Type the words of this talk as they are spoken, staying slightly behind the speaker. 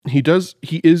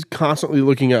He is constantly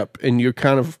looking up, and you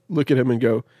kind of look at him and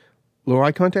go, "Little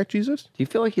eye contact, Jesus." Do you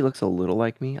feel like he looks a little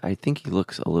like me? I think he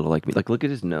looks a little like me. Like, look at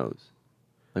his nose.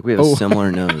 Like, we have a similar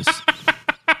nose.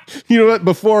 You know what?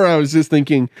 Before I was just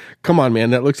thinking, "Come on,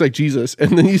 man, that looks like Jesus,"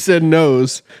 and then you said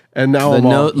nose, and now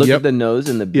Look at the nose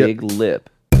and the big lip.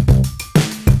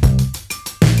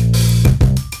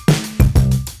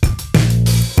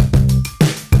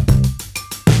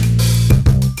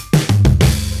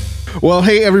 Well,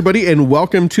 hey, everybody, and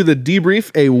welcome to the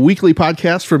Debrief, a weekly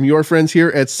podcast from your friends here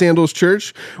at Sandals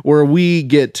Church, where we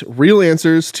get real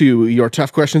answers to your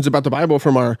tough questions about the Bible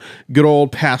from our good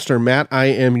old Pastor Matt. I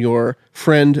am your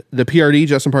friend, the PRD,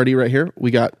 Justin Pardee, right here.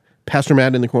 We got Pastor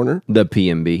Matt in the corner. The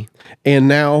PMB. And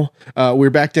now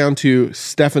we're back down to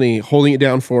Stephanie holding it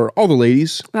down for all the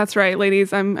ladies. That's right,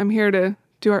 ladies. I'm here to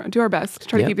do our best to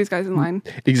try to keep these guys in line.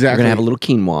 Exactly. We're going to have a little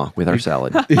quinoa with our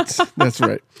salad. That's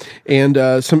right.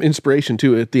 And some inspiration,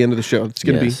 too, at the end of the show. It's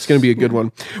going to be a good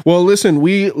one. Well, listen,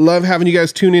 we love having you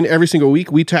guys tune in every single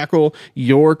week. We tackle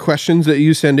your questions that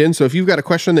you send in. So if you've got a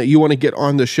question that you want to get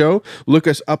on the show, look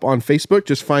us up on Facebook.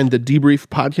 Just find the Debrief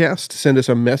podcast. Send us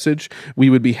a message. We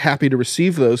would be happy to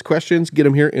receive those questions, get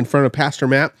them here in front of Pastor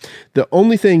Matt. The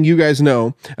only thing you guys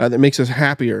know that makes us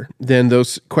happier than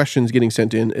those questions getting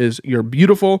sent in is your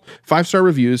beautiful 5-star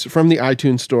reviews from the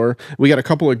iTunes store. We got a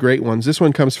couple of great ones. This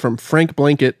one comes from Frank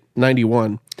Blanket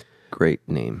 91. Great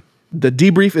name. The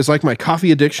Debrief is like my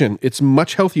coffee addiction. It's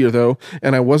much healthier though,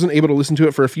 and I wasn't able to listen to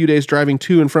it for a few days driving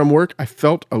to and from work. I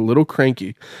felt a little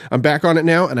cranky. I'm back on it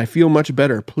now, and I feel much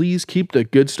better. Please keep the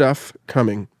good stuff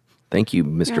coming. Thank you,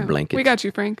 Mr. Blanket. We got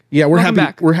you, Frank. Yeah, we're Welcome happy.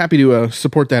 back. We're happy to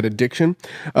support that addiction.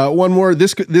 One more.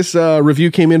 This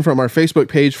review came in from our Facebook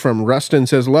page from Rustin.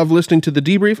 Says, "Love listening to the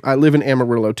Debrief. I live in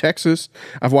Amarillo, Texas.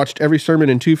 I've watched every sermon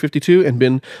in 252 and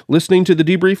been listening to the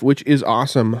Debrief, which is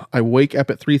awesome. I wake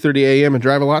up at 3:30 a.m. and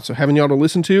drive a lot, so having y'all to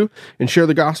listen to and share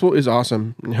the gospel is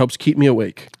awesome. It helps keep me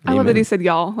awake." I love that he said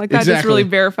y'all. Like that just really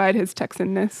verified his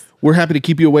Texanness. We're happy to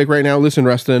keep you awake right now. Listen,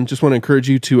 Rustin, just want to encourage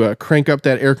you to crank up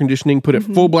that air conditioning, put it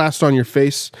full blast on your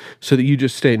face so that you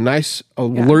just stay nice,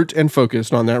 alert, and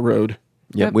focused on that road.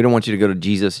 Yep. We don't want you to go to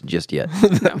Jesus just yet.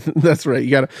 That's right.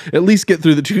 You got to at least get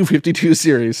through the 252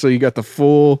 series so you got the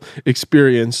full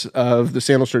experience of the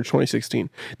Sandals Church 2016.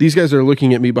 These guys are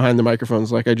looking at me behind the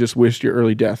microphones like I just wished your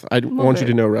early death. I want you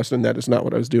to know, Rustin, that is not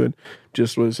what I was doing.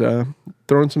 Just was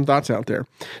throwing some thoughts out there.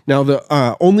 Now,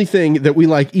 the only thing that we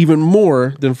like even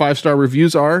more than 5-star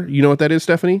reviews are, you know what that is,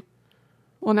 Stephanie?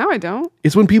 Well, now I don't.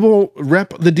 It's when people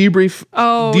rep the Debrief.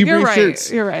 Oh, Debrief you're right.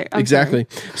 shirts. You're right. I'm exactly.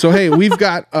 sorry. So, hey, we've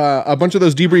got a bunch of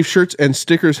those Debrief shirts and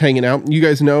stickers hanging out. You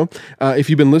guys know,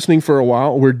 if you've been listening for a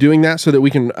while, we're doing that so that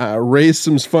we can raise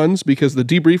some funds because the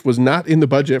Debrief was not in the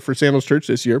budget for Sandals Church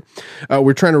this year.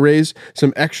 We're trying to raise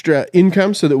some extra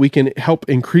income so that we can help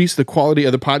increase the quality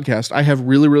of the podcast. I have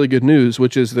really, really good news,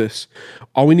 which is this.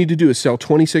 All we need to do is sell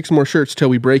 26 more shirts till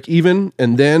we break even,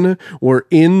 and then we're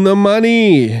in the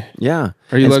money. Yeah.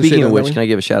 Are you allowed to say speaking that of which, way? can I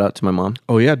give a shout out to my mom?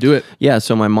 Oh, yeah, do it. Yeah,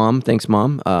 so my mom, thanks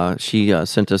mom, she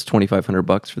sent us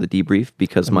 $2,500 for the Debrief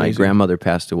because my grandmother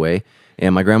passed away,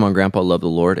 and my grandma and grandpa love the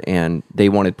Lord, and they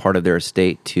wanted part of their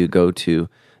estate to go to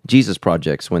Jesus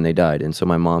projects when they died, and so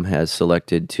my mom has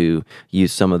selected to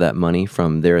use some of that money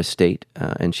from their estate,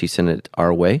 and she sent it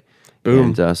our way.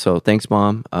 Boom. And so thanks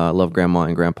mom, love grandma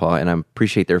and grandpa, and I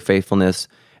appreciate their faithfulness,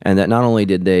 and that not only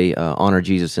did they honor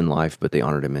Jesus in life, but they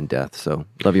honored him in death. So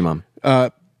love you, mom.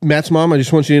 Matt's mom, I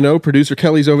just want you to know, producer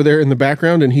Kelly's over there in the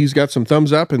background, and he's got some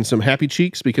thumbs up and some happy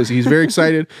cheeks because he's very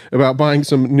excited about buying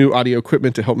some new audio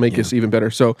equipment to help make us even better.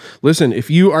 So listen,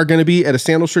 if you are going to be at a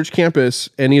Sandals Church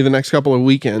campus any of the next couple of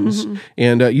weekends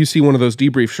and you see one of those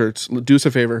Debrief shirts, do us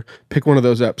a favor, pick one of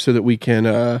those up so that we can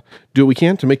do what we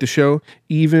can to make the show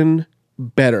even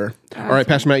better. All right,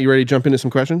 Pastor Matt, you ready to jump into some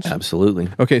questions? Absolutely.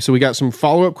 Okay, so we got some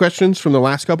follow-up questions from the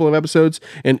last couple of episodes,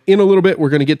 and in a little bit, we're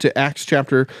going to get to Acts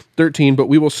chapter 13, but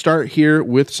we will start here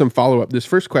with some follow-up. This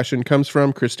first question comes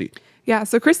from Christy. Yeah,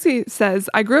 so Christy says,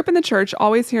 I grew up in the church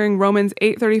always hearing Romans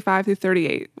 8:35 through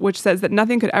 38, which says that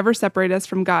nothing could ever separate us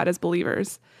from God as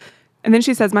believers. And then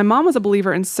she says, my mom was a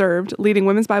believer and served, leading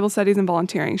women's Bible studies and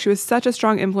volunteering. She was such a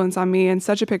strong influence on me and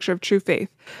such a picture of true faith.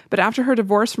 But after her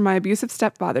divorce from my abusive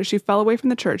stepfather, she fell away from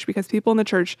the church because people in the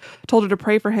church told her to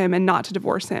pray for him and not to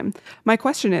divorce him. My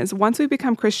question is, once we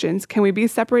become Christians, can we be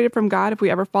separated from God if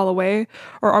we ever fall away?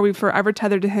 Or are we forever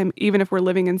tethered to him even if we're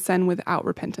living in sin without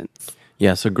repentance?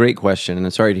 Yeah, so great question, and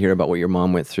I'm sorry to hear about what your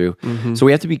mom went through. So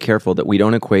we have to be careful that we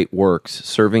don't equate works,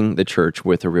 serving the church,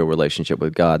 with a real relationship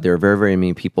with God. There are very, very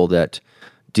many people that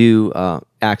do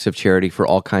acts of charity for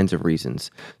all kinds of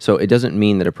reasons. So it doesn't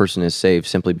mean that a person is saved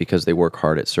simply because they work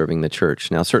hard at serving the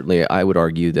church. Now, certainly, I would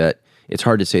argue that it's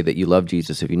hard to say that you love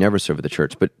Jesus if you never serve the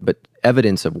church, but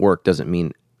evidence of work doesn't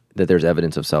mean that there's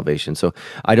evidence of salvation. So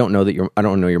I don't know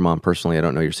your mom personally. I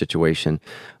don't know your situation,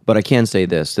 but I can say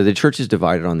this: that the church is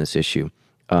divided on this issue.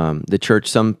 The church,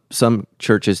 some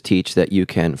churches teach that you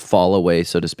can fall away,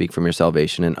 so to speak, from your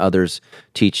salvation, and others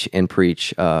teach and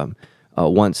preach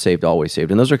once saved, always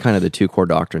saved. And those are kind of the two core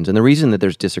doctrines. And the reason that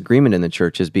there's disagreement in the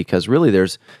church is because really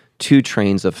there's two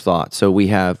trains of thought. So we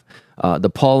have the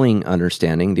Pauline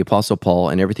understanding. The Apostle Paul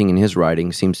and everything in his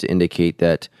writing seems to indicate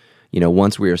that,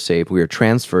 once we are saved, we are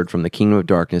transferred from the kingdom of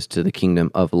darkness to the kingdom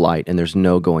of light, and there's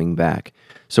no going back.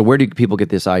 So where do people get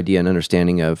this idea and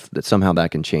understanding of that somehow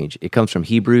that can change? It comes from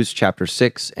Hebrews chapter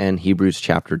 6 and Hebrews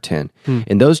chapter 10.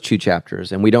 In those two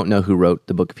chapters, and we don't know who wrote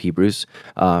the book of Hebrews,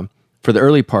 for the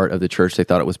early part of the church, they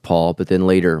thought it was Paul, but then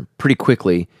later, pretty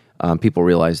quickly, people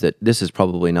realized that this is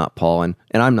probably not Paul, and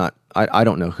I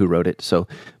don't know who wrote it. So,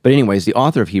 but anyways, the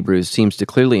author of Hebrews seems to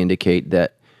clearly indicate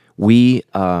that we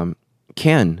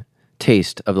can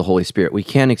taste of the Holy Spirit. We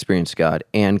can experience God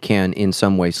and can in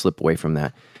some way slip away from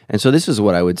that. And so this is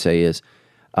what I would say is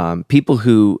people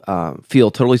who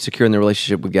feel totally secure in their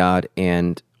relationship with God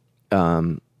and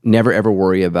never ever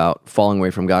worry about falling away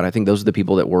from God. I think those are the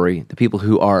people that worry. The people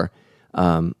who are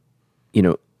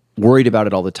worried about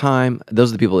it all the time, those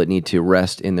are the people that need to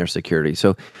rest in their security.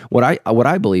 So what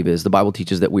I believe is the Bible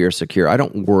teaches that we are secure. I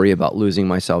don't worry about losing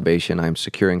my salvation. I'm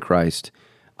secure in Christ.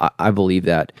 I believe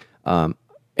that.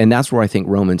 And that's where I think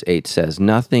Romans 8 says,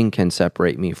 nothing can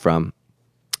separate me from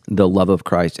the love of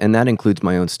Christ, and that includes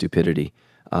my own stupidity.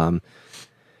 And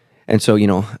so,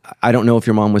 I don't know if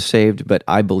your mom was saved, but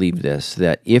I believe this,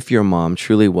 that if your mom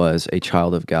truly was a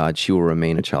child of God, she will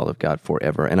remain a child of God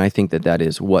forever. And I think that that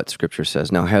is what Scripture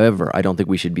says. Now, however, I don't think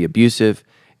we should be abusive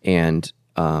and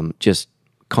just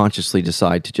consciously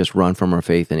decide to just run from our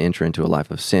faith and enter into a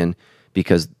life of sin,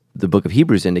 because the book of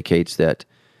Hebrews indicates that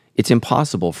it's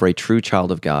impossible for a true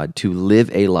child of God to live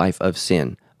a life of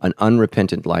sin, an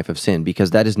unrepentant life of sin,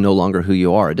 because that is no longer who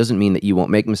you are. It doesn't mean that you won't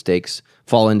make mistakes,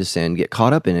 fall into sin, get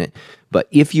caught up in it. But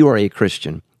if you are a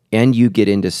Christian and you get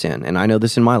into sin, and I know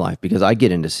this in my life because I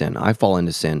get into sin, I fall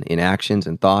into sin in actions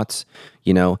and thoughts,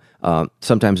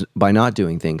 sometimes by not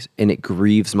doing things, and it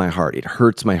grieves my heart. It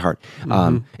hurts my heart.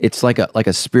 It's like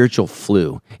a spiritual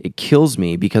flu. It kills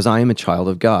me because I am a child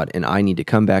of God and I need to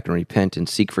come back and repent and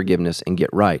seek forgiveness and get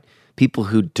right. People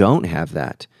who don't have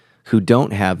that, who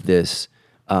don't have this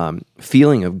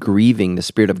feeling of grieving the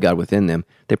Spirit of God within them,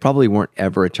 they probably weren't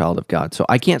ever a child of God. So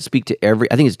I can't speak to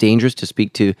I think it's dangerous to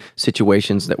speak to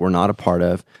situations that we're not a part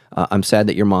of. I'm sad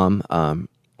that your mom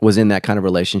was in that kind of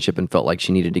relationship and felt like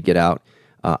she needed to get out.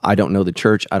 I don't know the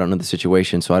church. I don't know the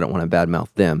situation, so I don't want to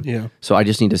badmouth them. Yeah. So I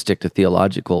just need to stick to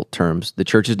theological terms. The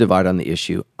church is divided on the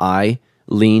issue. I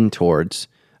lean towards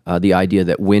the idea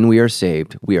that when we are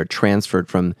saved, we are transferred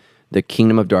from the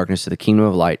kingdom of darkness to the kingdom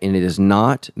of light, and it is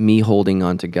not me holding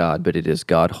on to God, but it is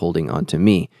God holding on to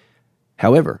me.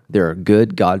 However, there are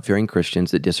good, God-fearing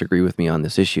Christians that disagree with me on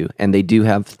this issue, and they do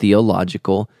have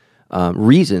theological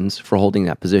reasons for holding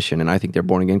that position, and I think they're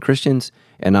born-again Christians,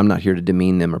 and I'm not here to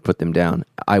demean them or put them down.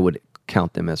 I would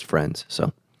count them as friends.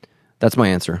 So that's my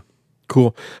answer.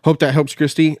 Cool. Hope that helps,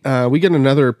 Christy. We get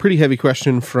another pretty heavy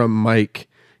question from Mike.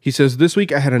 He says, this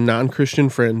week I had a non-Christian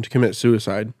friend commit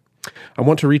suicide. I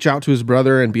want to reach out to his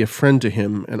brother and be a friend to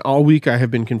him, and all week I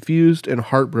have been confused and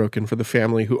heartbroken for the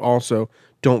family who also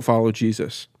don't follow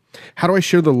Jesus. How do I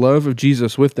share the love of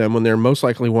Jesus with them when they're most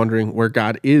likely wondering where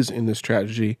God is in this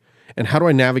tragedy? And how do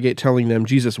I navigate telling them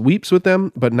Jesus weeps with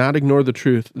them, but not ignore the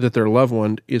truth that their loved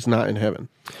one is not in heaven?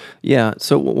 Yeah,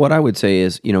 so what I would say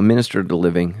is, minister to the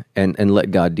living and let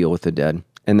God deal with the dead.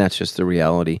 And that's just the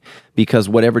reality. Because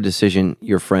whatever decision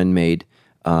your friend made,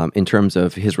 in terms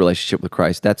of his relationship with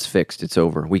Christ, that's fixed. It's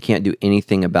over. We can't do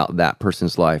anything about that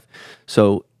person's life.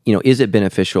 So, is it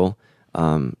beneficial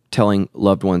telling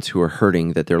loved ones who are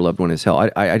hurting that their loved one is hell?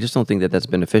 I just don't think that that's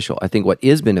beneficial. I think what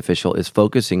is beneficial is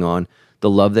focusing on the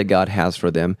love that God has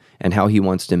for them and how he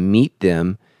wants to meet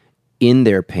them in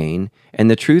their pain.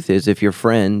 And the truth is, if your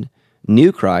friend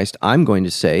knew Christ, I'm going to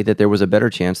say that there was a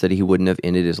better chance that he wouldn't have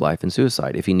ended his life in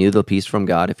suicide. If he knew the peace from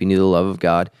God, if he knew the love of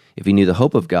God, if he knew the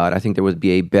hope of God, I think there would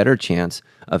be a better chance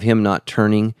of him not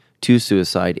turning to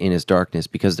suicide in his darkness,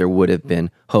 because there would have been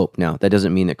hope. Now, that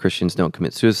doesn't mean that Christians don't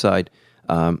commit suicide.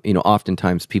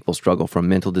 Oftentimes people struggle from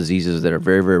mental diseases that are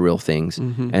very, very real things,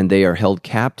 and they are held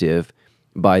captive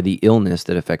by the illness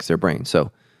that affects their brain.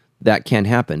 So that can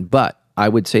happen. But I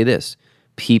would say this: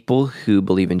 people who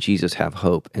believe in Jesus have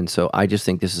hope. And so I just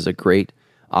think this is a great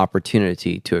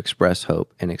opportunity to express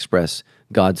hope and express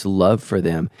God's love for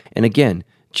them. And again,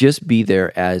 just be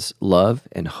there as love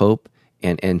and hope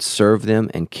and serve them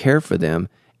and care for them.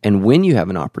 And when you have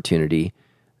an opportunity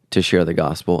to share the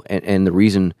gospel and the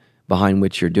reason behind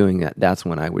which you're doing that, that's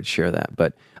when I would share that.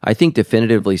 But I think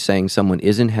definitively saying someone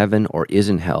is in heaven or is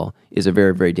in hell is a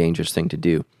very, very dangerous thing to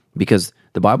do, because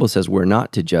the Bible says we're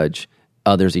not to judge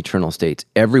others' eternal states.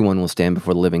 Everyone will stand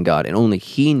before the living God, and only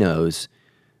He knows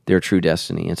their true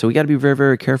destiny. And so we got to be very,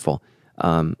 very careful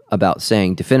about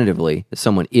saying definitively that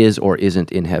someone is or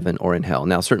isn't in heaven or in hell.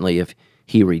 Now, certainly if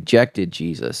he rejected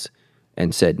Jesus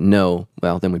and said no,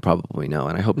 well, then we probably know,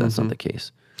 and I hope that's not the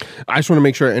case. I just want to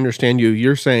make sure I understand you.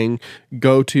 You're saying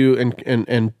go to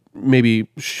and maybe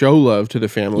show love to the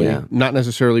family, not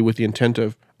necessarily with the intent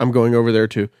of I'm going over there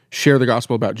to share the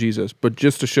gospel about Jesus, but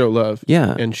just to show love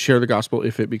and share the gospel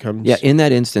if it becomes... Yeah, in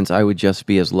that instance, I would just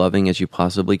be as loving as you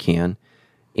possibly can.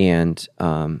 And,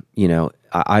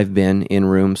 I've been in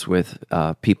rooms with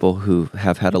people who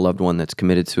have had a loved one that's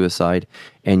committed suicide,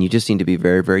 and you just need to be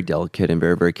very, very delicate and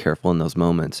very, very careful in those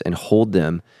moments and hold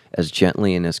them as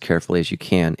gently and as carefully as you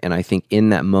can. And I think in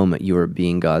that moment, you are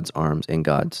being God's arms and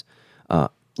God's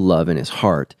love in His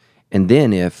heart. And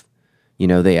then if,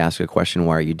 they ask a question,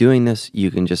 why are you doing this?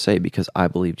 You can just say, because I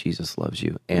believe Jesus loves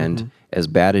you. And as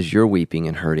bad as you're weeping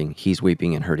and hurting, He's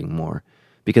weeping and hurting more.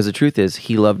 Because the truth is,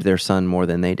 He loved their son more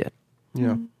than they did.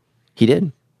 Yeah. He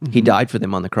did. He died for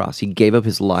them on the cross. He gave up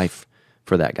His life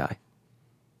for that guy.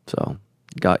 So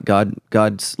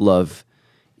God's love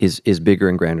is bigger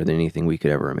and grander than anything we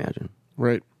could ever imagine.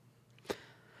 Right.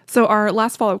 So our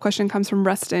last follow-up question comes from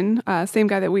Rustin, same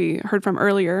guy that we heard from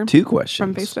earlier. 2 questions.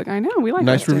 From Facebook. I know, we like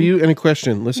nice Rustin. review and a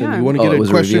question. Listen, you want to Oh, get a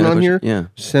question on here? Yeah.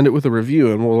 Send it with a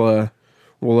review, and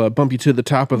we'll bump you to the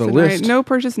top of the list. Right. No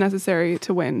purchase necessary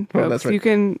to win, folks. Oh, that's right.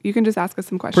 You can just ask us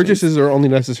some questions. Purchases are only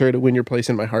necessary to win your place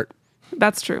in my heart.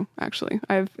 That's true, actually.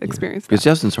 I've experienced that. Because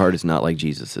Justin's heart is not like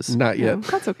Jesus's. Not yet. Yeah,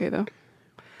 that's okay, though.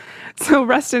 So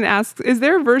Rustin asks, is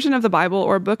there a version of the Bible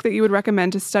or a book that you would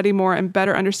recommend to study more and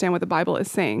better understand what the Bible is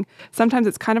saying? Sometimes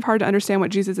it's kind of hard to understand what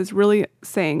Jesus is really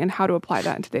saying and how to apply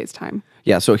that in today's time.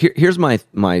 Yeah, so here's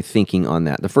my thinking on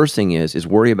that. The first thing is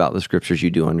worry about the scriptures you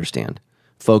do understand.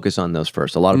 Focus on those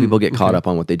first. A lot of people get caught up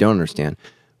on what they don't understand.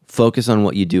 Focus on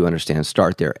what you do understand.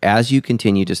 Start there. As you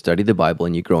continue to study the Bible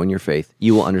and you grow in your faith,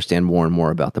 you will understand more and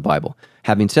more about the Bible.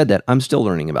 Having said that, I'm still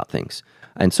learning about things.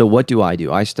 And so what do?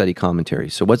 I study commentary.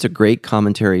 So what's a great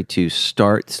commentary to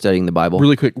start studying the Bible?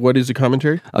 Really quick, what is a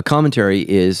commentary? A commentary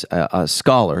is a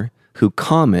scholar who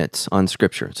comments on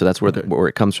Scripture. So that's where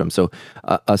it comes from. So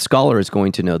a scholar is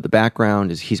going to know the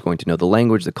background, he's going to know the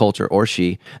language, the culture, or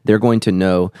she. They're going to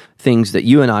know things that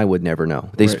you and I would never know.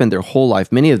 They spend their whole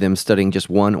life, many of them, studying just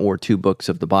 1 or 2 books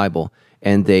of the Bible,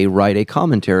 and they write a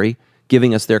commentary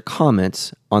giving us their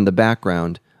comments on the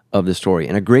background of the story.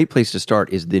 And a great place to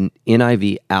start is the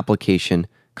NIV application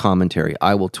commentary.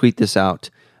 I will tweet this out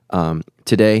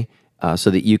today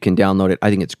so that you can download it. I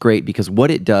think it's great because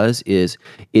what it does is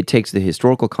it takes the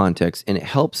historical context and it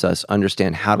helps us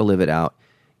understand how to live it out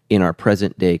in our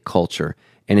present day culture.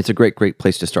 And it's a great, great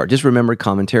place to start. Just remember,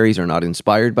 commentaries are not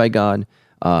inspired by God,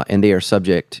 and they are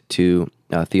subject to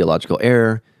theological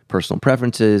error, personal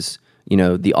preferences,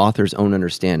 the author's own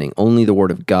understanding. Only the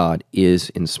Word of God is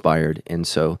inspired. And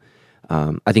so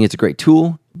I think it's a great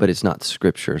tool, but it's not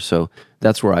Scripture. So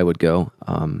that's where I would go.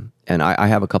 And I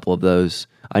have a couple of those.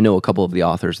 I know a couple of the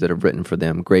authors that have written for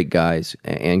them, great guys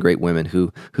and great women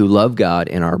who love God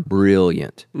and are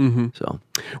brilliant. So,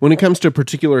 when it comes to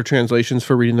particular translations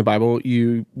for reading the Bible,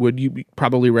 would you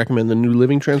probably recommend the New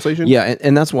Living Translation? Yeah,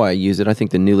 and that's why I use it. I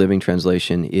think the New Living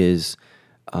Translation is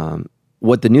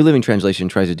what the New Living Translation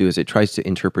tries to do is it tries to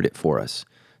interpret it for us.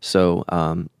 So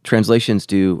translations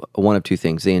do one of 2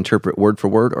 things. They interpret word for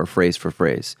word or phrase for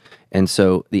phrase. And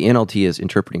so the NLT is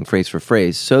interpreting phrase for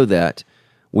phrase so that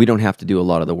we don't have to do a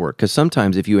lot of the work. Because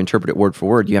sometimes if you interpret it word for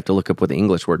word, you have to look up what the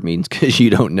English word means because you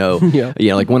don't know.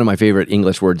 Like one of my favorite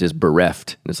English words is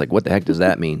bereft. And it's like, what the heck does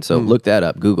that mean? So look that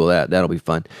up, Google that. That'll be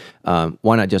fun.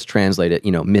 Why not just translate it,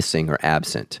 missing or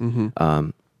absent?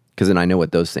 Because then I know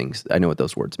what those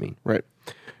words mean. Right.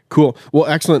 Cool. Well,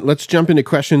 excellent. Let's jump into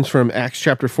questions from Acts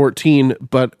chapter 14.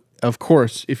 But of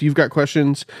course, if you've got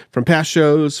questions from past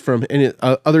shows, from any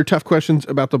other tough questions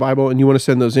about the Bible, and you want to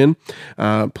send those in,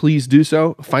 please do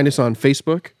so. Find us on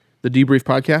Facebook, the Debrief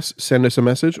Podcast. Send us a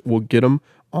message. We'll get them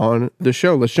on the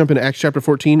show. Let's jump into Acts chapter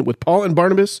 14 with Paul and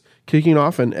Barnabas kicking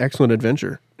off an excellent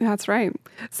adventure. That's right.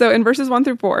 So in verses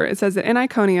 1-4, it says that in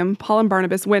Iconium, Paul and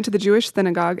Barnabas went to the Jewish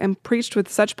synagogue and preached with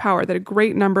such power that a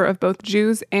great number of both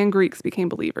Jews and Greeks became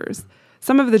believers.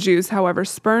 Some of the Jews, however,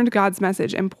 spurned God's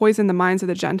message and poisoned the minds of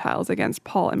the Gentiles against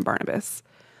Paul and Barnabas.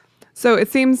 So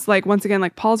it seems like, once again,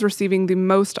 like Paul's receiving the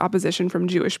most opposition from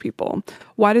Jewish people.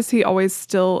 Why does he always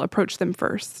still approach them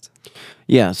first?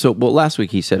 Yeah. So, well, last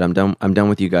week he said, I'm done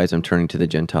with you guys. I'm turning to the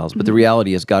Gentiles. But the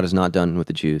reality is God is not done with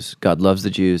the Jews. God loves the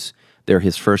Jews. They're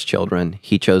his first children.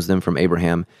 He chose them from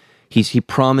Abraham. He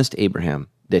promised Abraham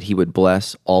that he would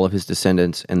bless all of his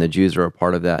descendants, and the Jews are a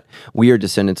part of that. We are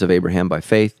descendants of Abraham by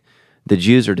faith. The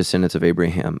Jews are descendants of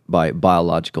Abraham by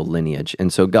biological lineage.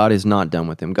 And so God is not done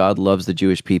with them. God loves the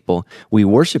Jewish people. We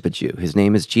worship a Jew. His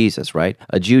name is Jesus, right?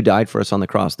 A Jew died for us on the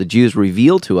cross. The Jews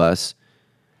reveal to us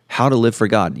how to live for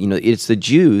God. You know, it's the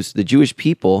Jews, the Jewish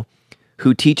people,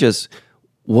 who teach us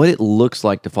what it looks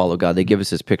like to follow God. They give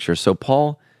us this picture. So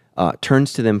Paul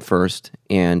turns to them first,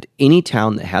 and any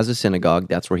town that has a synagogue,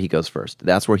 that's where he goes first.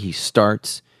 That's where he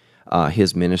starts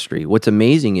his ministry. What's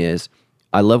amazing is,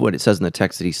 I love what it says in the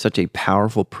text, that he's such a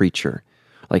powerful preacher.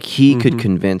 Like, he could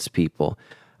convince people.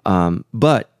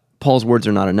 But Paul's words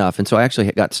are not enough. And so I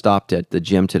actually got stopped at the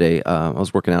gym today. I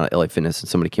was working out at LA Fitness, and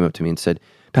somebody came up to me and said,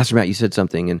 Pastor Matt, you said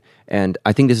something, and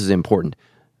I think this is important.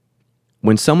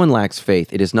 When someone lacks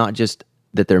faith, it is not just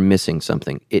that they're missing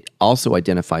something. It also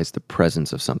identifies the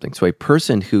presence of something. So a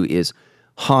person who is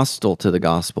hostile to the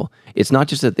gospel, it's not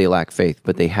just that they lack faith,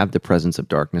 but they have the presence of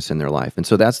darkness in their life. And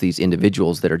so that's these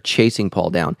individuals that are chasing Paul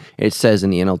down. It says in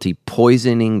the NLT,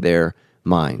 poisoning their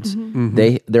minds.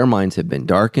 Their minds have been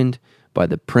darkened by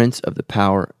the prince of the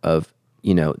power of,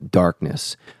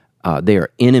 darkness. They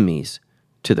are enemies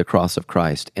to the cross of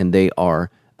Christ, and they are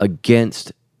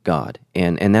against God.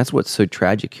 And that's what's so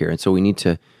tragic here. And so we need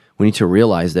to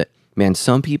realize that, man,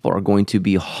 some people are going to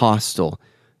be hostile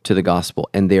to the gospel,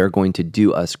 and they are going to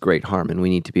do us great harm, and we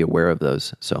need to be aware of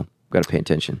those. So we've got to pay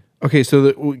attention. Okay, so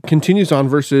it continues on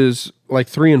verses like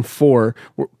 3 and 4.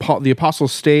 The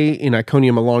apostles stay in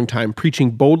Iconium a long time,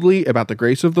 preaching boldly about the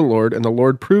grace of the Lord, and the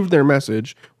Lord proved their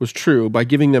message was true by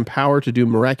giving them power to do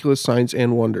miraculous signs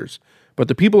and wonders. But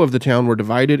the people of the town were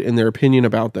divided in their opinion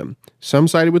about them. Some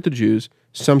sided with the Jews,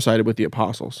 some sided with the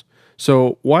apostles.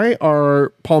 So why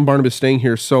are Paul and Barnabas staying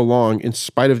here so long in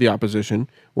spite of the opposition,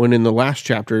 when in the last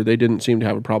chapter they didn't seem to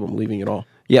have a problem leaving at all?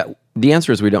 Yeah, the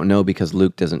answer is we don't know, because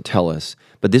Luke doesn't tell us.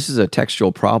 But this is a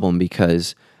textual problem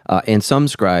because, and some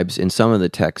scribes in some of the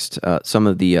text, some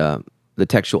of the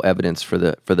textual evidence for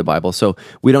the Bible. So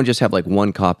we don't just have like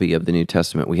one copy of the New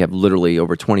Testament. We have literally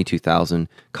over 22,000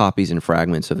 copies and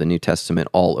fragments of the New Testament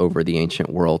all over the ancient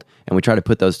world, and we try to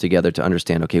put those together to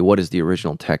understand, okay, what is the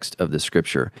original text of the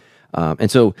Scripture?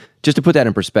 And so just to put that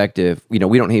in perspective, we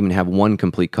don't even have one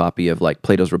complete copy of like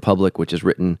Plato's Republic, which is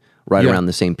written right around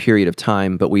the same period of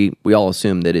time, but we all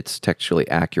assume that it's textually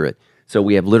accurate. So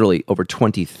we have literally over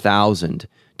 20,000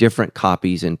 different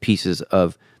copies and pieces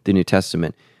of the New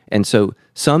Testament. And so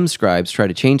some scribes try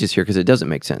to change this here because it doesn't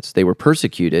make sense. They were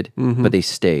persecuted, but they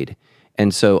stayed.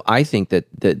 And so I think that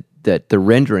the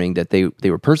rendering that they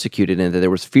were persecuted and that there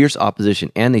was fierce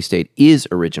opposition and they stayed is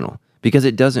original, because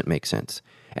it doesn't make sense.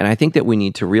 And I think that we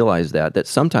need to realize that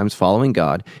sometimes following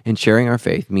God and sharing our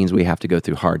faith means we have to go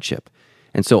through hardship.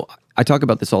 And so I talk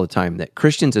about this all the time, that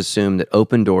Christians assume that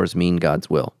open doors mean God's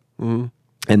will.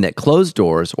 And that closed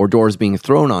doors or doors being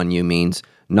thrown on you means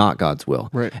not God's will.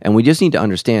 Right. And we just need to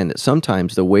understand that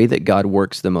sometimes the way that God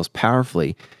works the most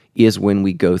powerfully is when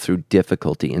we go through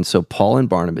difficulty. And so Paul and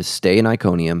Barnabas stay in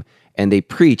Iconium, and they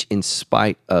preach in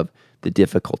spite of the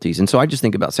difficulties. And so I just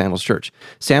think about Sandals Church.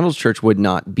 Sandals Church would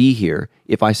not be here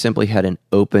if I simply had an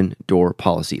open door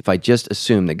policy, if I just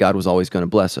assumed that God was always going to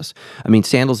bless us. I mean,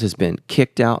 Sandals has been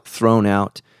kicked out, thrown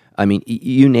out. I mean,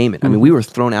 you name it. I mean, we were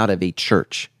thrown out of a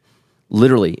church.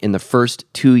 Literally, in the first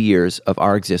 2 years of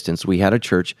our existence, we had a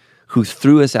church who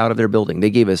threw us out of their building. They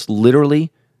gave us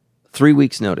literally 3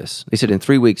 weeks' notice. They said in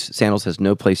 3 weeks, Sandals has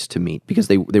no place to meet, because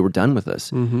they were done with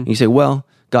us. And you say, well,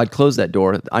 God closed that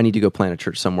door. I need to go plant a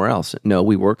church somewhere else. No,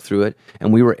 we worked through it,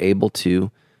 and we were able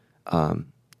to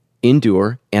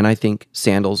endure, and I think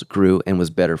Sandals grew and was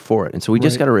better for it. And so we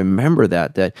just got to remember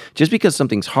that just because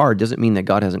something's hard doesn't mean that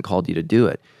God hasn't called you to do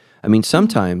it. I mean,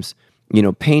 sometimes,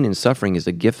 pain and suffering is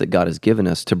a gift that God has given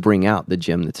us to bring out the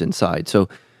gem that's inside. So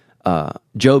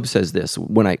Job says this,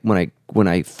 when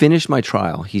I finish my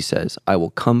trial, he says, I will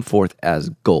come forth as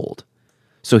gold.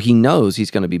 So he knows he's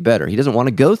going to be better. He doesn't want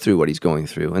to go through what he's going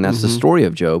through, and that's the story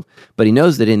of Job, but he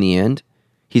knows that in the end,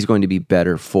 he's going to be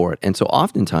better for it. And so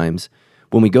oftentimes,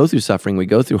 when we go through suffering, we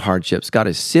go through hardships, God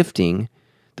is sifting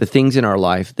the things in our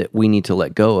life that we need to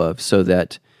let go of, so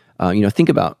that, think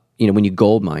about, when you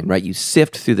gold mine, right? You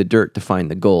sift through the dirt to find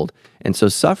the gold. And so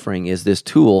suffering is this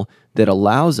tool that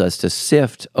allows us to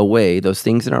sift away those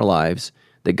things in our lives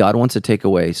that God wants to take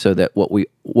away so that what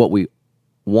we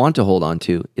want to hold on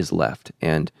to is left.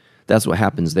 And that's what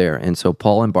happens there. And so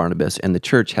Paul and Barnabas and the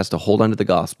church has to hold on to the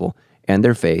gospel and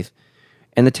their faith.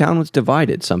 And the town was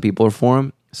divided. Some people are for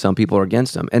them, some people are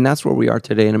against them. And that's where we are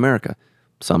today in America.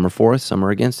 Some are for us, some are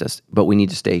against us, but we need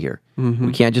to stay here.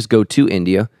 We can't just go to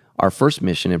India. Our first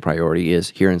mission and priority is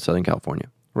here in Southern California.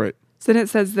 Right. So then it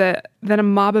says that then a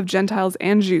mob of Gentiles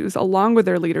and Jews, along with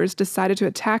their leaders, decided to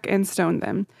attack and stone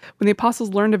them. When the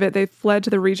apostles learned of it, they fled to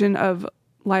the region of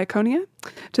Lycaonia,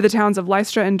 to the towns of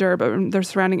Lystra and Derbe and their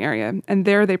surrounding area, and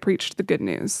there they preached the good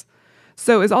news.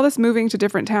 So is all this moving to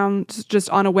different towns just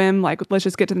on a whim, like let's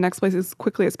just get to the next place as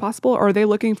quickly as possible, or are they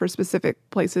looking for specific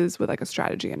places with like a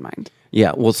strategy in mind?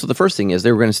 Yeah, well, so the first thing is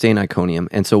they were going to stay in Iconium,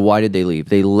 and so why did they leave?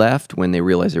 They left when they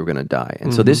realized they were going to die,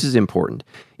 and so this is important.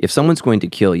 If someone's going to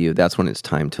kill you, that's when it's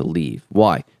time to leave.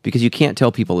 Why? Because you can't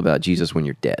tell people about Jesus when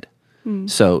you're dead.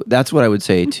 So that's what I would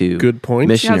say to Good point.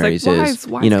 missionaries Yeah, I was is,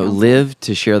 like, wise counsel. live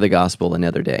to share the gospel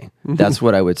another day. That's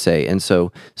what I would say. And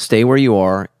so stay where you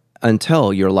are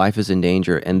until your life is in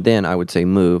danger, and then I would say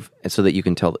move so that you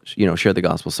can share the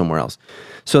gospel somewhere else.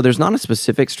 So there's not a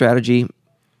specific strategy,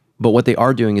 but what they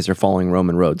are doing is they're following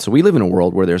Roman roads. So we live in a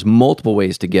world where there's multiple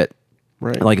ways to get,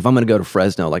 like if I'm going to go to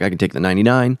Fresno, like I can take the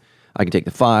 99, I can take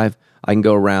the 5, I can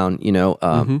go around,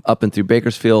 up and through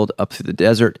Bakersfield, up through the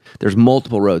desert. There's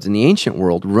multiple roads. In the ancient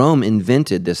world, Rome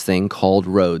invented this thing called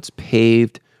roads,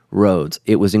 paved roads.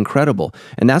 It was incredible.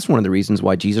 And that's one of the reasons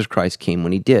why Jesus Christ came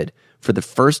when he did. For the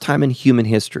first time in human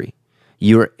history,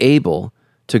 you are able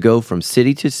to go from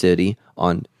city to city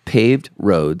on paved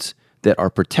roads that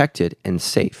are protected and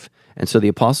safe. And so the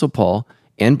Apostle Paul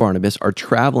and Barnabas are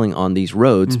traveling on these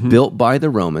roads built by the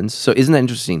Romans. So isn't that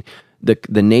interesting?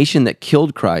 The nation that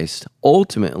killed Christ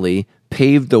ultimately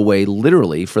paved the way,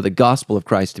 literally, for the gospel of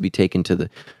Christ to be taken to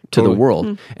the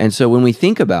world. And so when we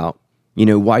think about,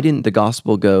 why didn't the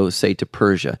gospel go, say, to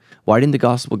Persia? Why didn't the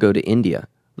gospel go to India?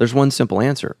 There's one simple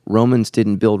answer. Romans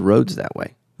didn't build roads that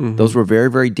way. Those were very,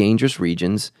 very dangerous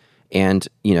regions, and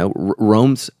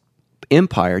Rome's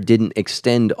empire didn't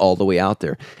extend all the way out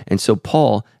there. And so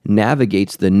Paul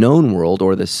navigates the known world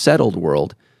or the settled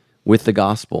world with the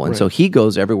gospel. And so he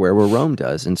goes everywhere where Rome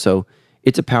does. And so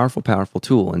it's a powerful, powerful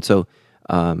tool. And so,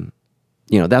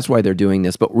 that's why they're doing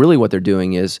this. But really what they're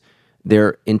doing is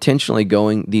they're intentionally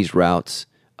going these routes,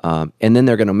 and then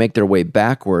they're going to make their way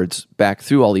back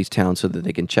through all these towns so that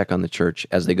they can check on the church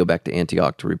as they go back to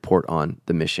Antioch to report on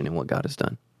the mission and what God has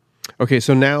done. Okay,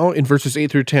 so now in verses 8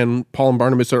 through 10, Paul and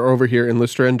Barnabas are over here in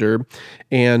Lystra and Derbe,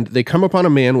 and they come upon a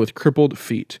man with crippled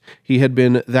feet. He had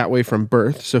been that way from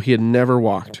birth, so he had never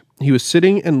walked. He was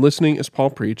sitting and listening as Paul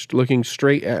preached, looking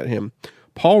straight at him.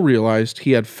 Paul realized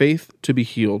he had faith to be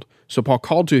healed, so Paul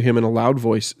called to him in a loud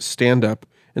voice, "Stand up,"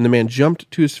 and the man jumped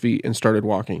to his feet and started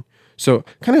walking. So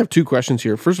kind of have two questions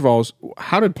here. First of all, is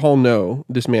how did Paul know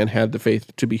this man had the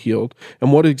faith to be healed?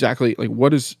 And what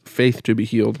does faith to be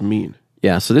healed mean?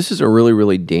 Yeah, so this is a really,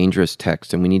 really dangerous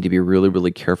text, and we need to be really,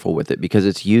 really careful with it because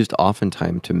it's used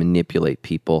oftentimes to manipulate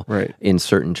people in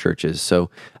certain churches. So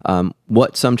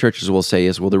what some churches will say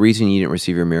is, well, the reason you didn't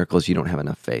receive your miracle is you don't have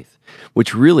enough faith,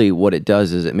 which really what it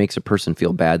does is it makes a person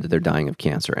feel bad that they're dying of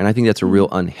cancer. And I think that's a real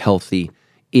unhealthy,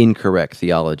 incorrect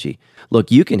theology. Look,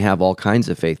 you can have all kinds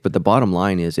of faith, but the bottom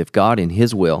line is if God in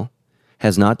his will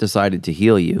has not decided to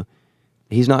heal you,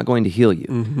 he's not going to heal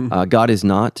you. God is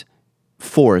not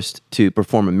forced to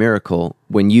perform a miracle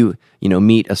when you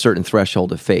meet a certain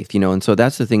threshold of faith, and so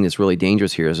that's the thing that's really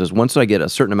dangerous here is once I get a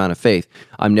certain amount of faith,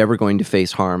 I'm never going to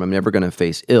face harm, I'm never going to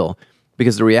face ill,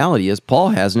 because the reality is Paul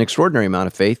has an extraordinary amount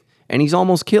of faith and he's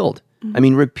almost killed. I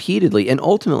mean, repeatedly, and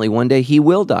ultimately one day he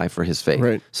will die for his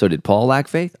faith. So did Paul lack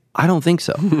faith? I don't think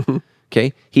so.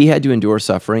 Okay, he had to endure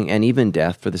suffering and even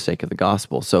death for the sake of the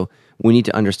gospel. So we need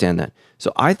to understand that.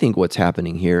 So I think what's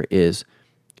happening here is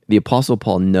the Apostle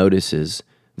Paul notices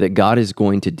that God is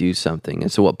going to do something.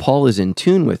 And so what Paul is in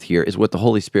tune with here is what the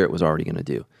Holy Spirit was already going to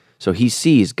do. So he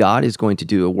sees God is going to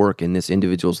do a work in this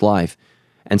individual's life.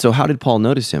 And so how did Paul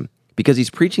notice him? Because he's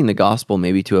preaching the gospel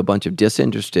maybe to a bunch of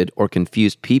disinterested or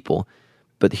confused people.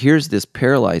 But here's this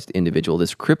paralyzed individual,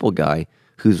 this crippled guy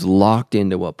who's locked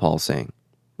into what Paul's saying.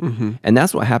 And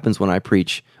that's what happens when I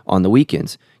preach on the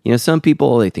weekends. Some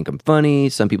people, they think I'm funny.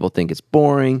 Some people think it's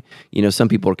boring. Some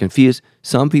people are confused.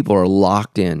 Some people are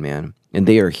locked in, man, and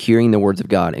they are hearing the words of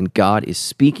God, and God is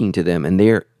speaking to them, and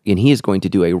he is going to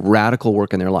do a radical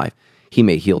work in their life. He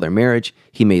may heal their marriage.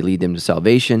 He may lead them to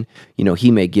salvation.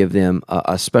 He may give them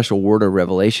a special word or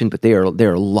revelation, but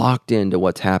they're locked into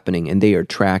what's happening and they are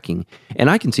tracking. And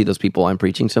I can see those people I'm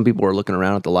preaching. Some people are looking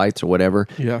around at the lights or whatever.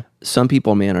 Yeah. Some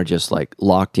people, man, are just like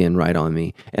locked in right on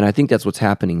me. And I think that's what's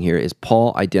happening here is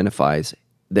Paul identifies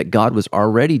that God was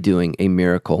already doing a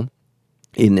miracle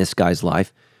in this guy's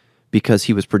life because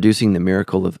he was producing the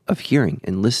miracle of hearing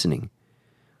and listening,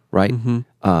 right?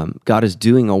 God is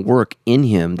doing a work in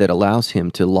him that allows him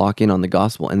to lock in on the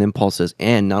gospel. And then Paul says,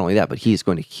 and not only that, but he's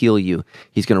going to heal you.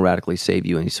 He's going to radically save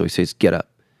you. And so he says, get up.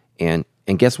 And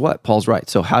guess what? Paul's right.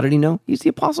 So how did he know? He's the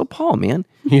Apostle Paul, man.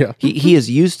 Yeah. He is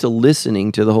used to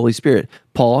listening to the Holy Spirit.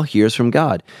 Paul hears from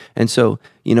God. And so,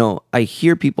 I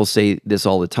hear people say this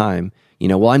all the time,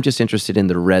 well, I'm just interested in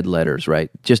the red letters, right?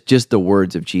 Just the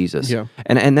words of Jesus. Yeah.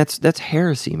 And that's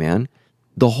heresy, man.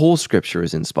 The whole scripture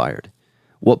is inspired.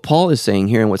 What Paul is saying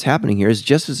here and what's happening here is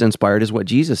just as inspired as what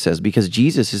Jesus says, because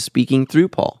Jesus is speaking through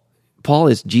Paul. Paul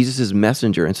is Jesus'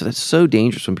 messenger. And so that's so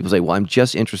dangerous when people say, well, I'm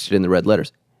just interested in the red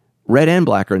letters. Red and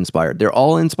black are inspired. They're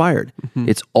all inspired.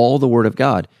 It's all the word of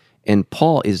God. And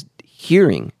Paul is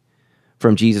hearing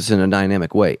from Jesus in a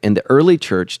dynamic way. And the early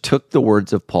church took the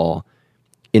words of Paul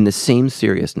in the same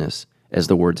seriousness as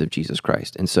the words of Jesus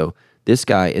Christ. And so this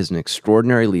guy is an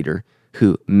extraordinary leader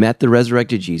who met the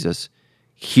resurrected Jesus,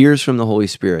 hears from the Holy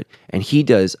Spirit, and he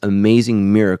does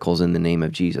amazing miracles in the name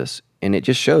of Jesus. And it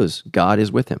just shows God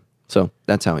is with him. So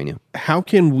that's how he knew. How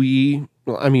can we,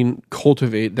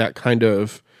 cultivate that kind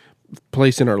of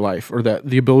place in our life, or that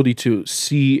the ability to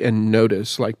see and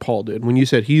notice like Paul did? When you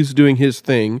said he's doing his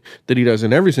thing that he does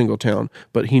in every single town,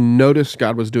 but he noticed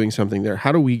God was doing something there.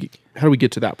 How do we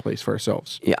get to that place for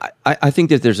ourselves? Yeah, I think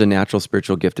that there's a natural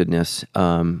spiritual giftedness.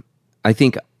 I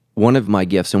think one of my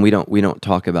gifts, and we don't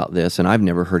talk about this, and I've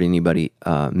never heard anybody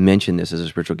mention this as a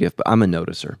spiritual gift, but I'm a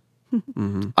noticer.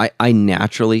 I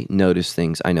naturally notice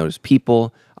things. I notice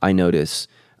people. I notice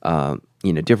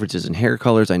differences in hair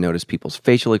colors. I notice people's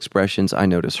facial expressions. I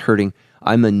notice hurting.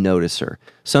 I'm a noticer.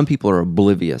 Some people are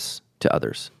oblivious to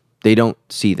others. They don't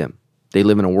see them. They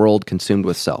live in a world consumed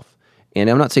with self. And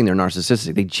I'm not saying they're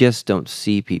narcissistic. They just don't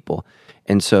see people.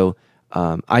 And so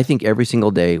I think every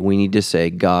single day we need to say,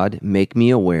 God, make me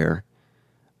aware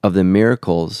of the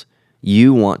miracles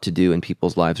you want to do in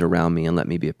people's lives around me and let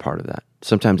me be a part of that.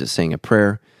 Sometimes it's saying a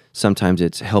prayer. Sometimes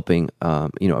it's helping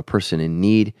a person in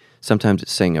need. Sometimes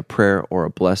it's saying a prayer or a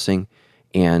blessing.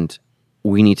 And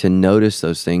we need to notice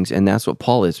those things. And that's what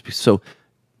Paul is. So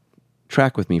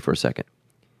track with me for a second.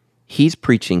 He's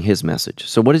preaching his message.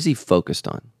 So what is he focused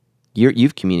on?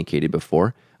 You've communicated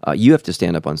before. You have to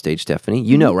stand up on stage, Stephanie.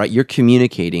 You know, right? You're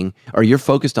communicating, or you're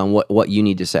focused on what you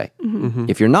need to say.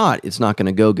 If you're not, it's not going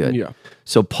to go good. Yeah.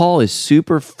 So Paul is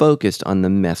super focused on the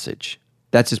message.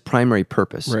 That's his primary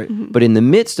purpose. Right. But in the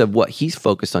midst of what he's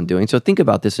focused on doing, so think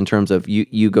about this in terms of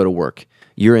you go to work,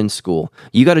 you're in school,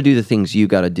 you got to do the things you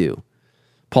got to do.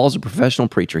 Paul's a professional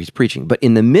preacher, he's preaching, but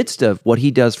in the midst of what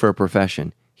he does for a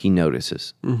profession, he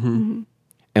notices. And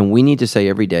we need to say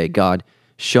every day, God,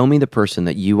 show me the person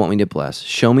that you want me to bless.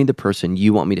 Show me the person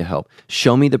you want me to help.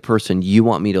 Show me the person you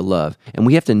want me to love. And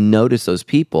we have to notice those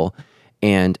people.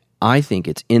 And I think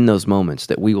it's in those moments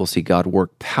that we will see God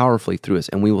work powerfully through us,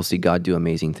 and we will see God do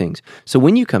amazing things. So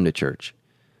when you come to church,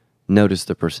 notice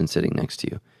the person sitting next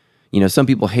to you. Some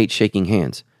people hate shaking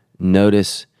hands.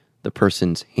 Notice the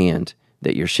person's hand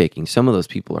that you're shaking. Some of those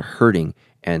people are hurting,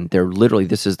 and they're literally,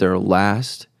 this is their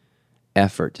last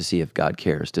effort to see if God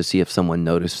cares, to see if someone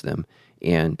noticed them.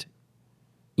 And,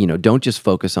 don't just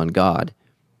focus on God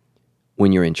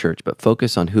when you're in church, but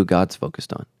focus on who God's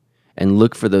focused on. And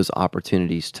look for those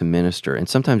opportunities to minister. And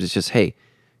sometimes it's just, hey,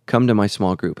 come to my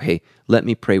small group. Hey, let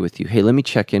me pray with you. Hey, let me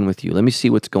check in with you. Let me see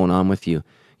what's going on with you.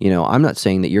 I'm not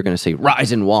saying that you're going to say,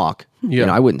 rise and walk.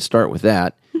 Yeah. I wouldn't start with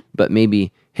that. But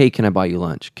maybe, hey, can I buy you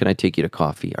lunch? Can I take you to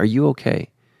coffee? Are you okay?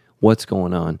 What's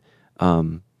going on?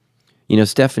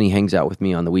 Stephanie hangs out with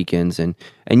me on the weekends, and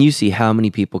you see how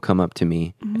many people come up to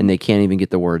me and they can't even get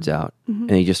the words out, and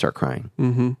they just start crying.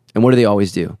 And what do they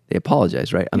always do? They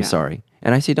apologize, right? I'm sorry.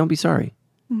 And I say, don't be sorry.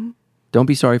 Don't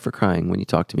be sorry for crying when you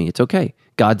talk to me. It's okay.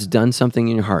 God's done something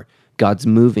in your heart. God's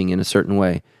moving in a certain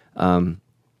way. And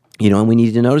we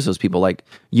need to notice those people. Like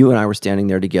you and I were standing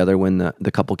there together when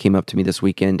the couple came up to me this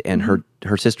weekend, and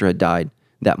her sister had died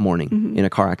that morning in a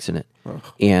car accident.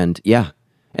 And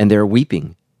they're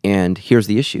weeping. And here's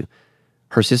the issue.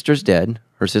 Her sister's dead.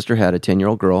 Her sister had a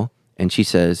 10-year-old girl, and she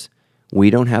says, we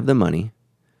don't have the money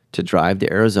to drive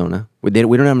to Arizona. We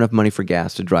don't have enough money for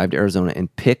gas to drive to Arizona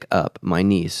and pick up my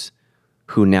niece,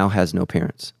 who now has no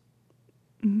parents.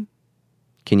 Can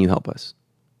you help us?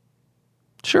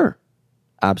 Sure.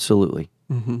 Absolutely.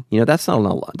 That's not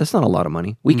a lot of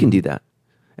money. We can do that,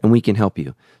 and we can help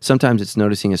you. Sometimes it's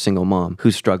noticing a single mom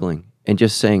who's struggling and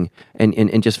just saying,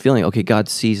 and just feeling, okay, God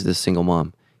sees this single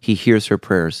mom. He hears her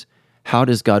prayers. How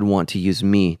does God want to use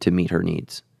me to meet her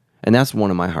needs? And that's one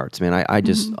of my hearts, man. I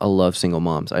love single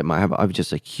moms. I have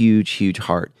just a huge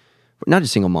heart. Not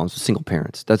just single moms, but single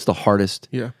parents. That's the hardest.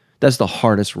 Yeah. That's the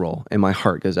hardest role, and my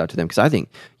heart goes out to them because I think,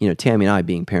 Tammy and I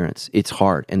being parents, it's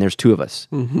hard, and there's two of us,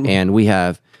 and we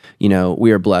have,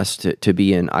 we are blessed to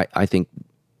be in, I think,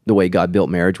 the way God built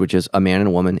marriage, which is a man and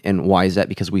a woman. And why is that?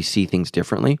 Because we see things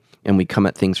differently, and we come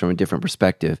at things from a different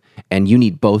perspective, and you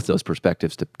need both those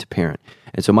perspectives to parent.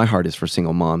 And so my heart is for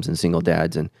single moms and single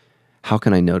dads, and how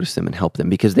can I notice them and help them?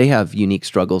 Because they have unique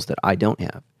struggles that I don't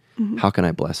have. How can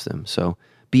I bless them? So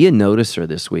be a noticer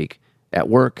this week at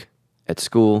work, at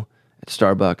school, at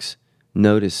Starbucks.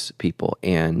 Notice people,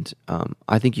 and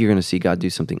I think you're going to see God do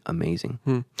something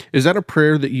amazing. Is that a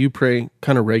prayer that you pray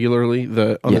kind of regularly,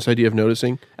 on this idea of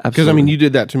noticing? Absolutely. Because, you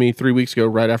did that to me 3 weeks ago,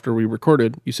 right after we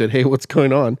recorded. You said, hey, what's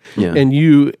going on? Yeah. And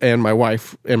you and my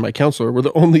wife and my counselor were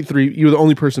the only you were the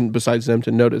only person besides them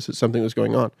to notice that something was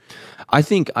going on. I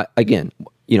think, again,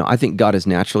 I think God has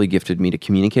naturally gifted me to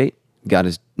communicate. God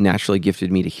has naturally gifted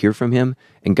me to hear from him,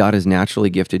 and God has naturally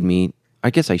gifted me, I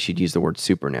guess I should use the word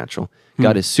supernatural.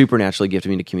 God has supernaturally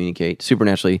gifted me to communicate,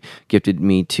 supernaturally gifted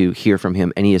me to hear from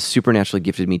him, and he has supernaturally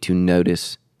gifted me to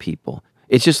notice people.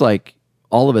 It's just like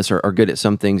all of us are good at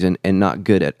some things and not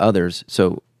good at others.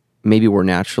 So maybe we're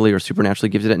naturally or supernaturally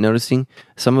gifted at noticing.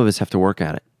 Some of us have to work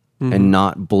at it and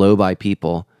not blow by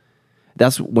people.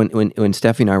 That's when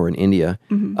Stephanie and I were in India,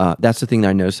 that's the thing that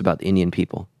I noticed about the Indian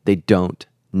people. They don't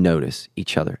notice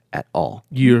each other at all.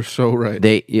 You're so right.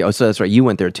 So that's right. You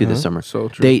went there too this summer. So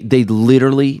true. They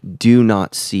literally do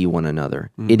not see one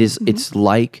another. It's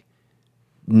like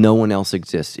no one else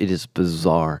exists. It is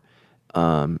bizarre.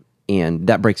 And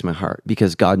that breaks my heart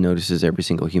because God notices every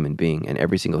single human being, and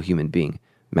every single human being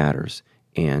matters.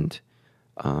 And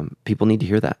people need to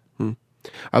hear that.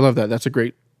 I love that. That's a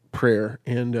great prayer.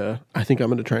 And I think I'm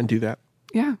going to try and do that.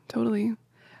 Yeah, totally.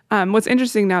 What's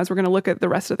interesting now is we're going to look at the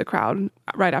rest of the crowd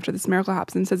right after this miracle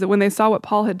happens, and says that when they saw what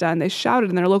Paul had done, they shouted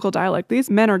in their local dialect, "These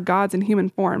men are gods in human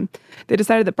form." They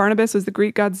decided that Barnabas was the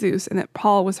Greek god Zeus and that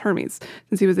Paul was Hermes,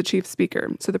 since he was the chief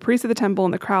speaker. So the priests of the temple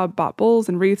and the crowd bought bulls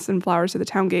and wreaths and flowers to the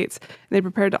town gates, and they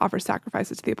prepared to offer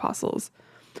sacrifices to the apostles.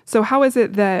 So how is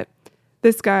it that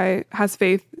this guy has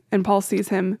faith and Paul sees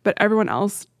him, but everyone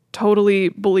else totally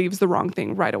believes the wrong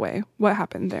thing right away? What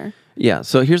happened there? Yeah,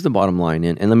 so here's the bottom line,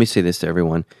 and let me say this to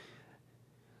everyone.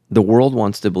 The world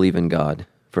wants to believe in God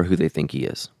for who they think he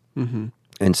is.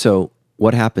 And so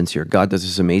what happens here? God does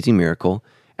this amazing miracle,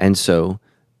 and so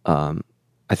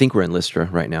I think we're in Lystra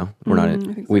right now. We're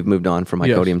not. We've moved on from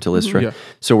Iconium to Lystra. Yeah.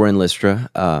 So we're in Lystra,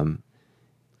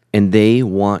 and they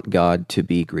want God to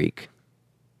be Greek.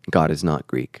 God is not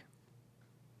Greek.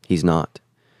 He's not.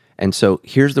 And so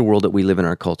here's the world that we live in,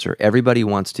 our culture. Everyone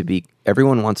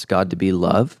wants God to be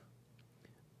love,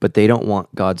 but they don't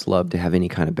want God's love to have any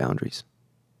kind of boundaries.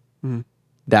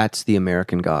 That's the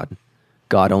American God.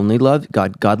 God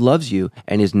loves you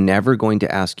and is never going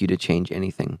to ask you to change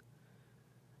anything.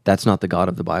 That's not the God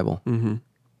of the Bible.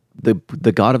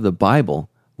 The God of the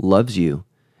Bible loves you,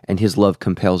 and his love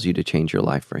compels you to change your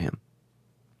life for him.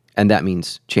 And that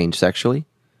means change sexually,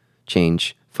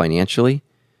 change financially,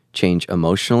 change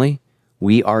emotionally.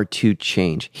 We are to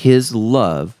change. His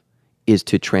love is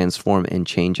to transform and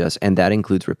change us, and that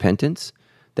includes repentance.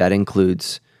 That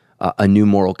includes a new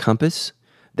moral compass.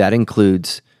 That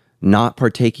includes not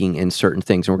partaking in certain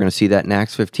things. And we're going to see that in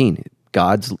Acts 15.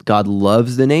 God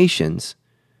loves the nations.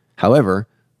 However,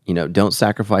 don't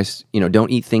sacrifice,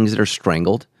 don't eat things that are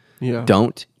strangled. Yeah.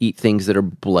 Don't eat things that are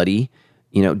bloody.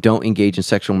 Don't engage in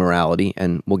sexual morality.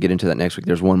 And we'll get into that next week.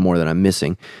 There's one more that I'm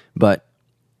missing. But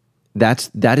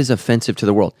that is offensive to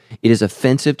the world. It is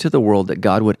offensive to the world that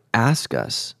God would ask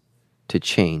us to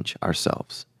change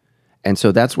ourselves. And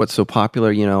so that's what's so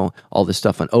popular, all this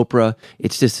stuff on Oprah.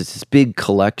 It's just this big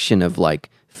collection of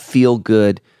feel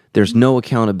good. There's no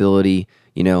accountability,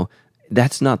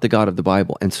 that's not the God of the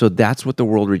Bible. And so that's what the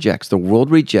world rejects. The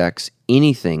world rejects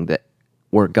anything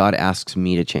where God asks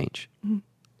me to change.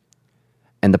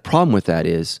 And the problem with that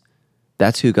is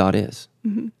that's who God is.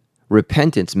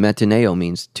 Repentance, metaneo,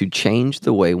 means to change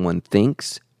the way one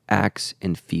thinks, acts,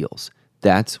 and feels.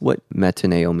 That's what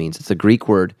metaneo means. It's a Greek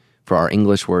word for our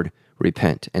English word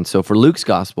repent. And so for Luke's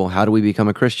gospel, how do we become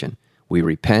a Christian? We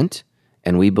repent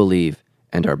and we believe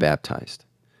and are baptized.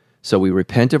 So we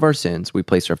repent of our sins, we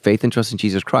place our faith and trust in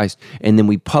Jesus Christ, and then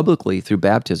we publicly, through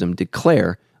baptism,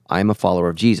 declare, I am a follower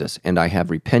of Jesus, and I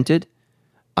have repented,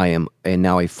 I am and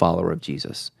now a follower of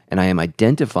Jesus. and I am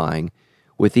identifying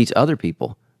with these other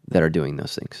people that are doing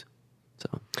those things.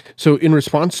 So in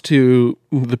response to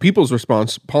the people's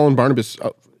response, Paul and Barnabas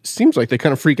seems like they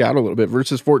kind of freak out a little bit.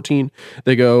 Verses 14,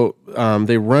 they go,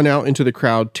 they run out into the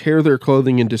crowd, tear their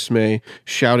clothing in dismay,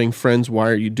 shouting, "Friends, why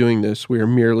are you doing this? We are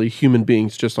merely human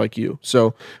beings just like you."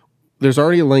 So there's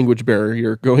already a language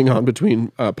barrier going on between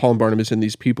Paul and Barnabas and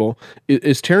these people.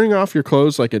 Is tearing off your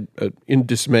clothes like in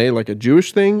dismay, like a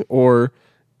Jewish thing, or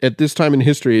at this time in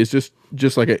history is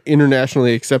just like an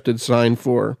internationally accepted sign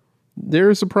for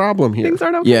there's a problem here? Things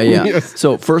aren't okay. Yeah. Yes.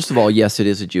 So first of all, yes, it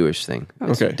is a Jewish thing.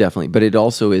 Okay. Definitely. But it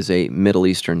also is a Middle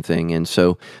Eastern thing. And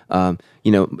so,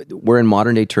 we're in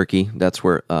modern day Turkey. That's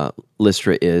where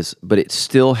Lystra is. But it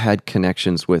still had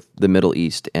connections with the Middle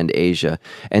East and Asia.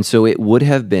 And so it would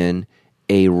have been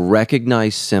a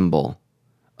recognized symbol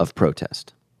of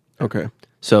protest. Okay.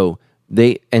 So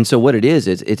what it is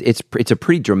it's a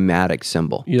pretty dramatic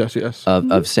symbol. Yes.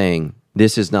 Of saying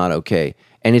this is not okay.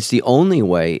 And it's the only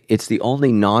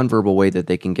nonverbal way that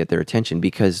they can get their attention,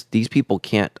 because these people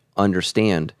can't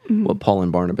understand what Paul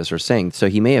and Barnabas are saying. So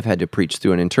he may have had to preach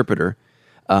through an interpreter.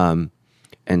 Sorry,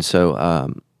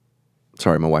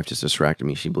 my wife just distracted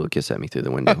me. She blew a kiss at me through the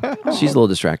window. She's a little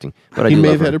distracting, but He I do may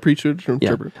love have her. had to preach to an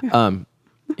interpreter.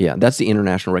 Yeah, that's the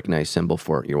international recognized symbol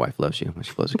for your wife loves you when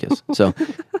she blows a kiss. So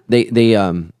they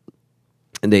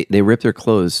rip their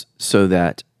clothes so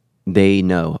that they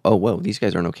know, oh, whoa, these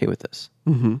guys aren't okay with this.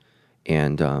 Mm-hmm.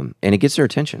 And it gets their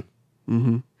attention.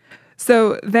 Mm-hmm.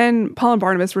 So then Paul and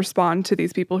Barnabas respond to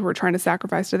these people who are trying to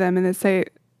sacrifice to them, and they say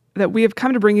that we have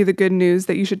come to bring you the good news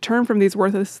that you should turn from these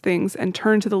worthless things and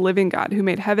turn to the living God who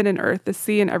made heaven and earth, the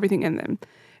sea, and everything in them.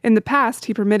 In the past,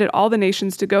 he permitted all the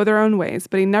nations to go their own ways,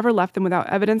 but he never left them without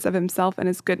evidence of himself and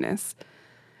his goodness.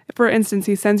 For instance,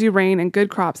 he sends you rain and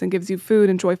good crops and gives you food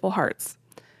and joyful hearts.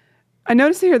 I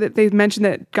noticed here that they've mentioned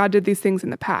that God did these things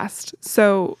in the past.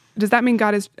 So does that mean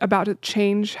God is about to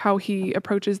change how he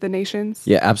approaches the nations?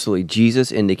 Yeah, absolutely.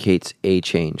 Jesus indicates a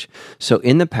change. So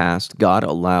in the past, God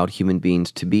allowed human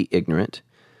beings to be ignorant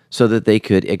so that they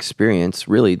could experience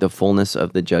really the fullness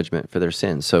of the judgment for their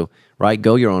sins. So, right,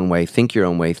 go your own way, think your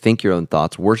own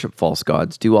thoughts, worship false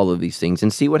gods, do all of these things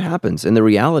and see what happens. And the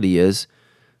reality is,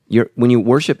 when you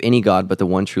worship any god but the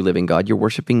one true living God, you're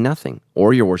worshiping nothing,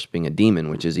 or you're worshiping a demon,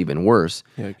 which is even worse.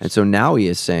 Yikes. And so now he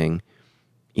is saying,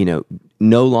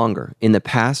 no longer. In the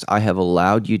past, I have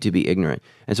allowed you to be ignorant.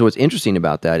 And so what's interesting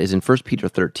about that is in 1 Peter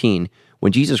 13,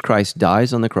 when Jesus Christ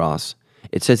dies on the cross,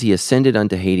 it says he ascended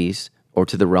unto Hades, or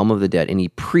to the realm of the dead, and he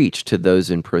preached to those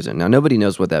in prison. Now, nobody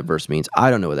knows what that verse means. I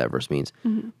don't know what that verse means.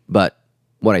 Mm-hmm. But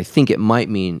what I think it might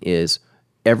mean is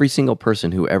every single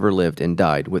person who ever lived and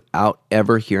died without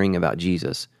ever hearing about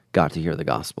Jesus got to hear the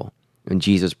gospel. And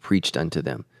Jesus preached unto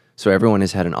them. So everyone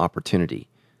has had an opportunity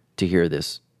to hear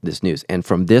this news. And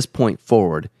from this point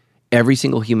forward, every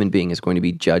single human being is going to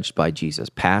be judged by Jesus,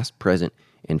 past, present,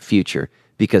 and future,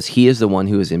 because he is the one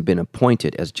who has been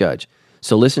appointed as judge.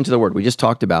 So listen to the word we just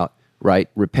talked about, right?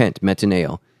 Repent,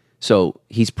 metaneo. So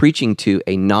he's preaching to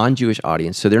a non-Jewish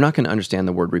audience, so they're not going to understand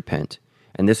the word repent.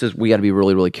 And we got to be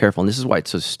really, really careful. And this is why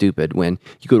it's so stupid when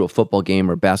you go to a football game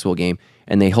or a basketball game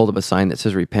and they hold up a sign that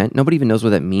says repent. Nobody even knows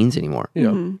what that means anymore. Yeah.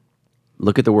 Mm-hmm.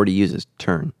 Look at the word he uses,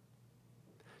 turn.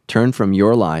 Turn from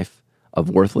your life of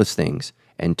worthless things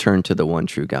and turn to the one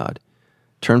true God.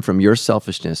 Turn from your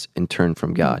selfishness and turn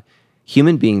from God.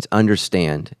 Human beings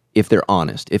understand, if they're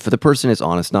honest, if the person is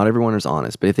honest, not everyone is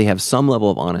honest, but if they have some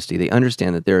level of honesty, they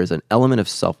understand that there is an element of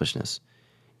selfishness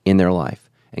in their life.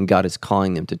 And God is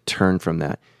calling them to turn from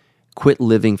that. Quit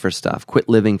living for stuff. Quit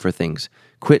living for things.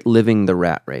 Quit living the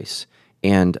rat race.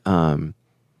 And,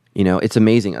 it's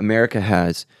amazing. America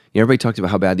has, everybody talks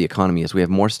about how bad the economy is. We have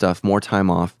more stuff, more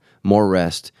time off, more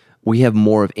rest. We have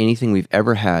more of anything we've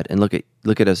ever had. And look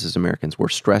at us as Americans. We're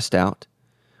stressed out.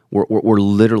 We're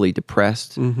literally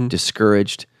depressed,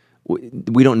 discouraged.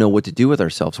 We don't know what to do with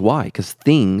ourselves. Why? Because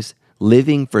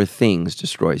living for things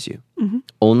destroys you. Mm-hmm.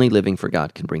 Only living for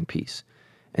God can bring peace.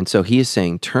 And so he is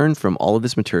saying, turn from all of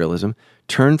this materialism,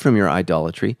 turn from your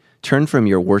idolatry, turn from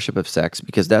your worship of sex,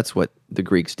 because that's what the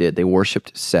Greeks did. They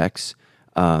worshiped sex.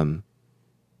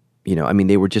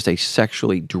 They were just a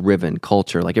sexually driven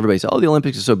culture. Like everybody said, the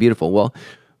Olympics is so beautiful. Well,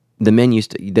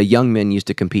 the young men used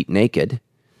to compete naked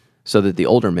so that the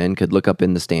older men could look up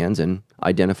in the stands and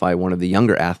identify one of the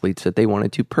younger athletes that they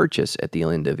wanted to purchase at the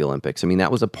end of the Olympics. I mean,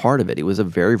 that was a part of it. It was a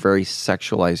very, very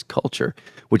sexualized culture,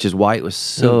 which is why it was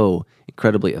so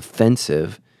incredibly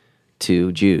offensive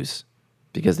to Jews,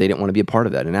 because they didn't want to be a part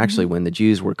of that. And actually, when the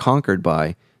Jews were conquered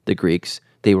by the Greeks,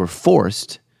 they were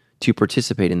forced to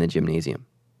participate in the gymnasium.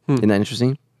 Isn't that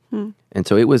interesting? And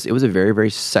so it was a very, very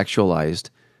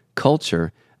sexualized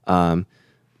culture. And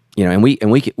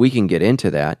we can get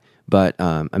into that. But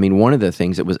one of the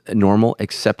things that was a normal,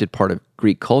 accepted part of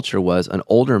Greek culture was an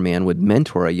older man would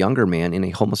mentor a younger man in a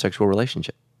homosexual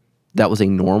relationship. That was a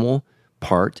normal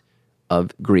part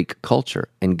of Greek culture.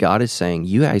 And God is saying,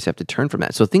 you guys have to turn from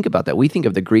that. So think about that. We think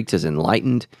of the Greeks as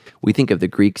enlightened. We think of the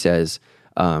Greeks as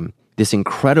this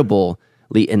incredibly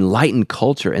enlightened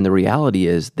culture. And the reality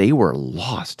is they were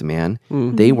lost, man.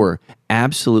 Mm-hmm. They were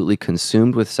absolutely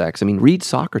consumed with sex. Read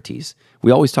Socrates.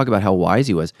 We always talk about how wise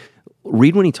he was.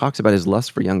 Read when he talks about his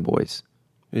lust for young boys.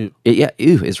 Ew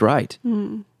is right.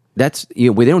 Mm. That's, they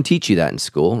don't teach you that in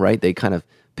school, right? They kind of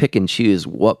pick and choose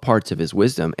what parts of his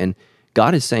wisdom. And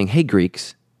God is saying, hey,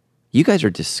 Greeks, you guys are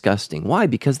disgusting. Why?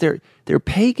 Because they're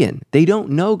pagan. They don't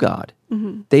know God.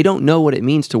 Mm-hmm. They don't know what it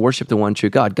means to worship the one true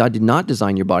God. God did not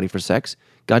design your body for sex.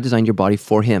 God designed your body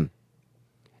for him.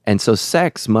 And so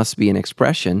sex must be an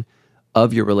expression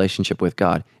of your relationship with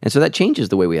God. And so that changes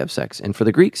the way we have sex. And for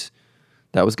the Greeks,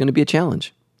 that was going to be a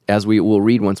challenge. As we will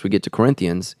read once we get to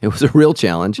Corinthians, it was a real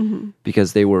challenge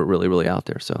because they were really, really out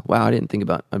there. So, wow, I didn't think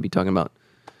I'd be talking about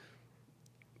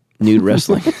nude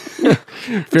wrestling.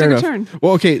 Fair enough. Turn.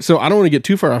 Well, okay, so I don't want to get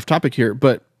too far off topic here,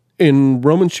 but in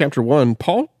Romans chapter 1,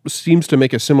 Paul seems to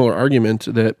make a similar argument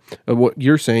that what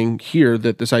you're saying here,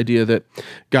 that this idea that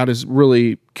God is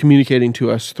really communicating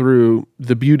to us through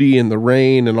the beauty and the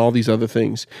rain and all these other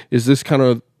things. Is this kind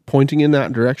of pointing in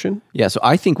that direction? Yeah, so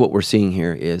I think what we're seeing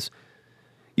here is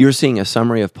you're seeing a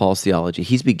summary of Paul's theology.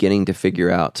 He's beginning to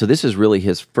figure out. So this is really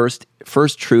his first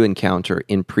true encounter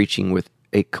in preaching with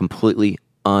a completely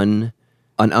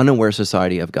an unaware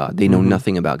society of God. They know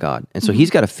nothing about God. And so he's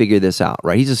got to figure this out,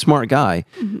 right? He's a smart guy,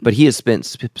 but he has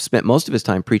spent most of his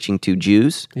time preaching to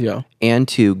Jews and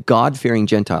to God-fearing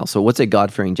Gentiles. So what's a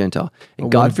God-fearing Gentile? A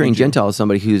God-fearing Gentile is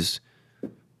somebody who's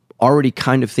already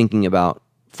kind of thinking about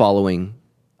following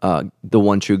the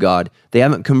one true God. They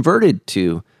haven't converted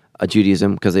to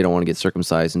Judaism because they don't want to get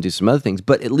circumcised and do some other things,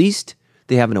 but at least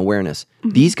they have an awareness.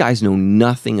 These guys know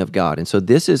nothing of God. And so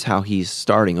this is how he's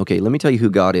starting. Okay, let me tell you who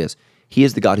God is. He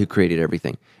is the God who created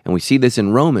everything. And we see this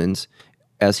in Romans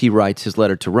as he writes his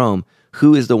letter to Rome.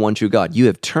 Who is the one true God? You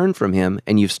have turned from him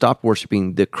and you've stopped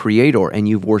worshiping the Creator and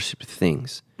you've worshiped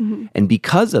things. And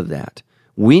because of that,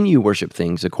 when you worship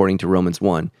things, according to Romans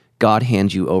 1, God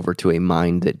hands you over to a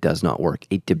mind that does not work,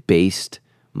 a debased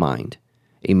mind,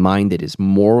 a mind that is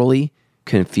morally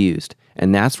confused.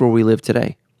 And that's where we live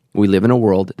today. We live in a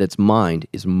world that's mind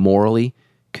is morally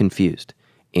confused.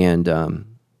 And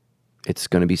it's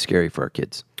going to be scary for our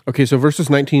kids. Okay, so verses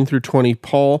 19 through 20,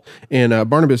 Paul and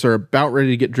Barnabas are about ready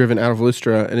to get driven out of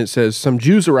Lystra, and it says, some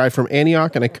Jews arrived from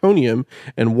Antioch and Iconium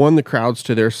and won the crowds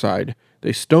to their side.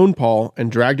 They stoned Paul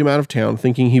and dragged him out of town,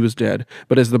 thinking he was dead.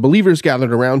 But as the believers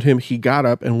gathered around him, he got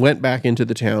up and went back into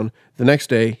the town. The next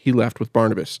day, he left with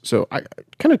Barnabas. So I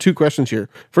kind of two questions here.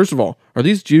 First of all, are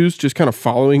these Jews just kind of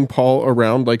following Paul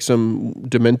around like some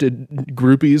demented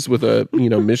groupies with a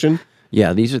mission?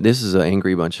 Yeah, this is an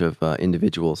angry bunch of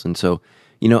individuals. And so,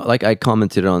 like I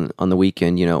commented on the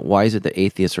weekend, why is it that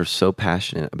atheists are so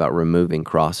passionate about removing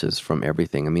crosses from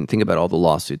everything? Think about all the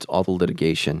lawsuits, all the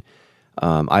litigation.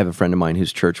 I have a friend of mine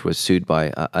whose church was sued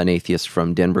by an atheist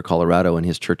from Denver, Colorado, and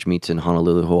his church meets in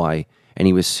Honolulu, Hawaii. And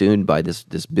he was sued by this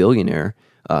billionaire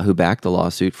who backed the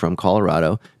lawsuit from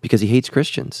Colorado because he hates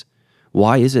Christians.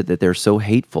 Why is it that they're so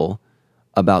hateful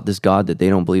about this God that they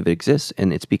don't believe it exists?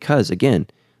 And it's because, again,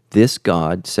 this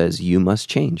God says you must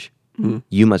change.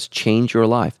 You must change your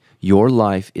life. Your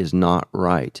life is not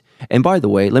right. And by the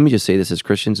way, let me just say this as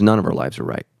Christians, none of our lives are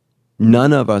right.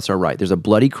 None of us are right. There's a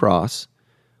bloody cross,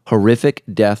 horrific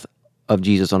death of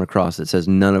Jesus on a cross that says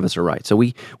none of us are right. So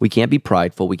we can't be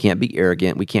prideful. We can't be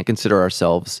arrogant. We can't consider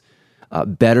ourselves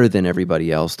better than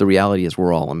everybody else. The reality is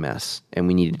we're all a mess and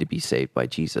we needed to be saved by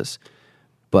Jesus.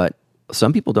 But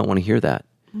some people don't want to hear that.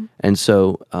 And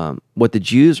so what the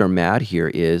Jews are mad here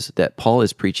is that Paul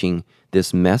is preaching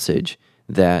this message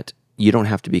that you don't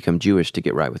have to become Jewish to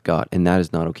get right with God, and that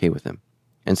is not okay with him.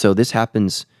 And so this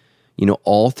happens,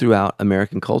 all throughout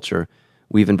American culture.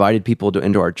 We've invited people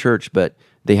into our church, but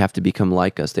they have to become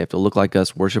like us. They have to look like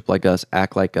us, worship like us,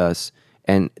 act like us.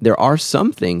 And there are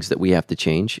some things that we have to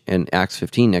change. In Acts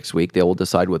 15 next week, they will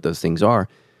decide what those things are.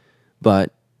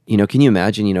 But can you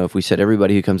imagine, if we said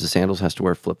everybody who comes to Sandals has to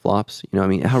wear flip-flops?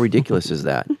 How ridiculous is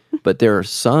that? But there are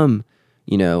some,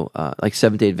 like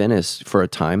Seventh-day Adventists for a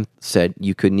time said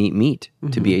you couldn't eat meat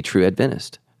to be a true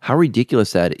Adventist. How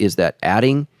ridiculous that is, that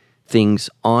adding things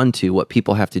onto what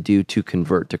people have to do to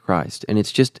convert to Christ. And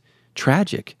it's just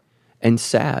tragic and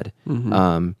sad. We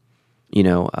don't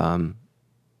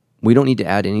need to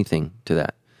add anything to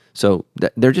that. So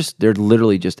they're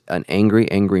literally just an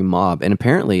angry mob, and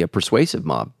apparently a persuasive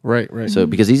mob. Right. So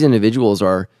because these individuals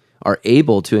are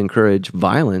able to encourage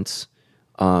violence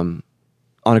on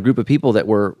a group of people that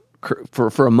were,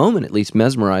 for a moment at least,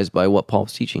 mesmerized by what Paul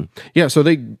was teaching. Yeah, so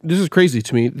this is crazy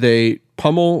to me. They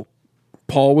pummel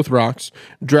Paul with rocks,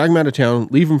 drag him out of town,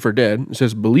 leave him for dead. It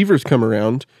says believers come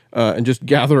around and just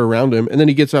gather around him, and then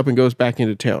he gets up and goes back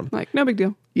into town. Like, no big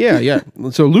deal. Yeah.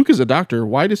 So Luke is a doctor.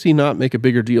 Why does he not make a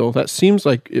bigger deal? That seems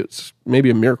like it's maybe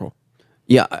a miracle.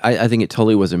 Yeah, I think it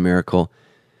totally was a miracle.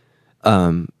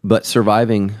 But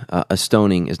surviving a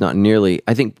stoning is not nearly...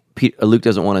 I think Luke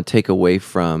doesn't want to take away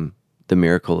from the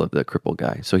miracle of the crippled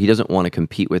guy. So he doesn't want to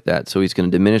compete with that. So he's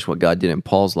going to diminish what God did in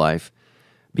Paul's life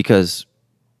because,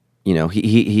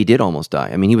 he did almost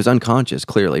die. I mean, he was unconscious,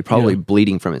 clearly, probably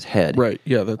bleeding from his head. Right,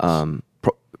 yeah. That's...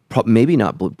 Maybe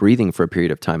not breathing for a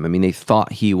period of time. I mean, they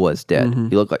thought he was dead. Mm-hmm.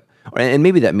 He looked like... And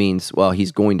maybe that means, well,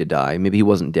 he's going to die. Maybe he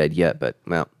wasn't dead yet, but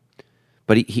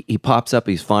he pops up,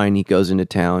 he's fine, he goes into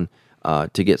town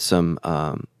to get some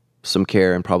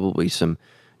care and probably some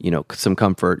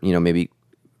comfort, maybe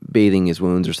bathing his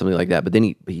wounds or something like that. But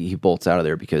then he bolts out of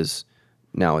there because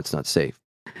now it's not safe.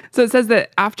 So it says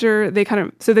that after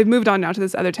they've moved on now to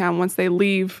this other town. Once they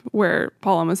leave where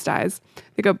Paul almost dies,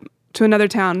 they go to another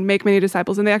town, make many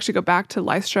disciples, and they actually go back to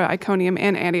Lystra, Iconium,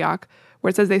 and Antioch, where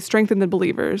it says they strengthen the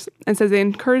believers, and says they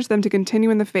encourage them to continue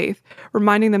in the faith,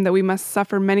 reminding them that we must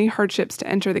suffer many hardships to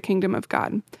enter the kingdom of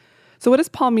God. So what does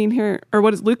Paul mean here, or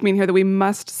what does Luke mean here, that we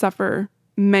must suffer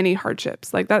many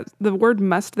hardships? Like that, the word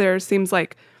must there seems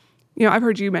like, I've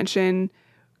heard you mention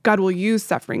God will use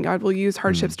suffering, God will use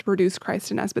hardships to produce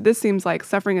Christ in us, but this seems like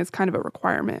suffering is kind of a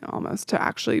requirement almost to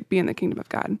actually be in the kingdom of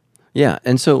God. Yeah,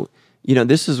 and so,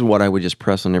 this is what I would just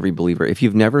press on every believer. If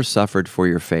you've never suffered for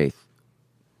your faith,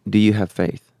 do you have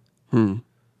faith?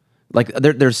 Like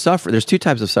there's two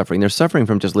types of suffering. There's suffering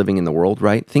from just living in the world,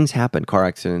 right? Things happen, car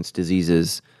accidents,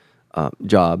 diseases,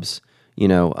 jobs.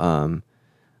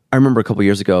 I remember a couple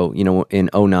years ago, in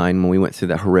 2009 when we went through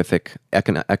that horrific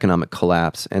economic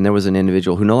collapse, and there was an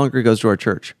individual who no longer goes to our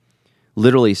church.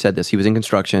 Literally said this. He was in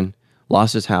construction,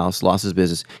 lost his house, lost his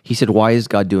business. He said, "Why is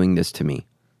God doing this to me?"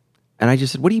 And I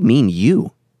just said, "What do you mean,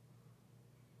 you?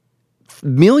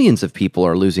 Millions of people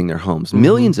are losing their homes.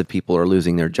 Millions of people are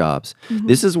losing their jobs.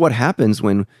 This is what happens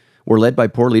when we're led by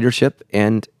poor leadership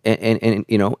and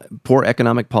poor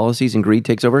economic policies and greed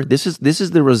takes over. This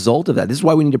is the result of that. This is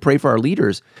why we need to pray for our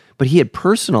leaders." But he had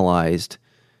personalized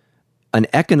an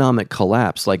economic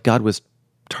collapse like God was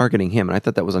targeting him, and I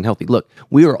thought that was unhealthy. Look,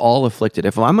 we are all afflicted.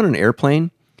 If I'm on an airplane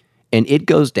and it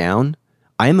goes down,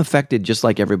 I am affected just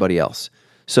like everybody else.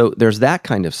 So there's that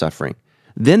kind of suffering.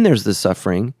 Then there's the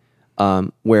suffering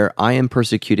where I am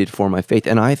persecuted for my faith,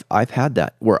 and I've had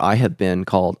that, where I have been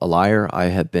called a liar, I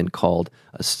have been called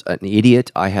an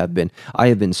idiot, I have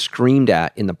been screamed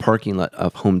at in the parking lot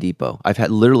of Home Depot. I've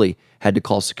literally had to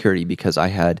call security because I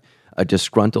had a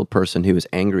disgruntled person who was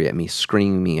angry at me,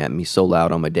 screaming at me so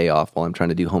loud on my day off while I'm trying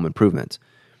to do home improvements.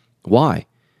 Why?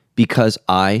 Because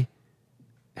I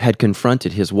had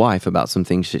confronted his wife about some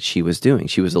things that she was doing.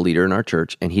 She was a leader in our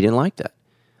church, and he didn't like that.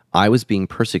 I was being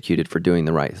persecuted for doing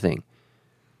the right thing.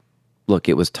 Look,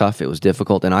 it was tough, it was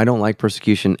difficult, and I don't like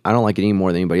persecution. I don't like it any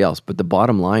more than anybody else. But the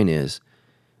bottom line is,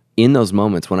 in those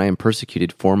moments when I am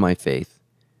persecuted for my faith,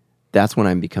 that's when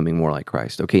I'm becoming more like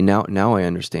Christ. Okay, now I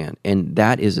understand. And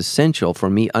that is essential for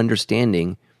me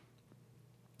understanding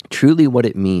truly what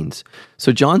it means.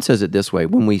 So John says it this way: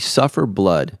 when we suffer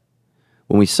blood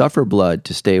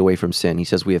to stay away from sin, he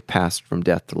says we have passed from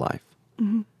death to life.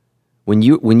 Mm-hmm. When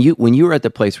you are at the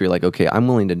place where you're like, okay, I'm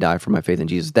willing to die for my faith in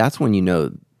Jesus, that's when you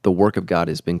know the work of God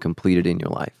has been completed in your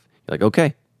life. You're like,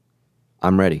 okay,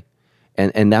 I'm ready.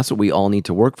 And that's what we all need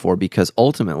to work for, because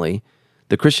ultimately,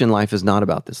 the Christian life is not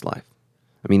about this life.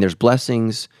 I mean, there's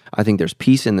blessings. I think there's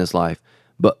peace in this life.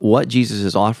 But what Jesus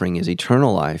is offering is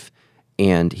eternal life,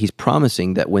 and he's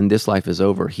promising that when this life is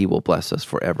over, he will bless us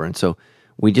forever. And so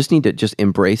we just need to just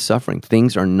embrace suffering.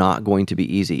 Things are not going to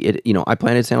be easy. I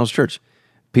planted Sandals Church.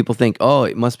 People think, oh,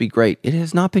 it must be great. It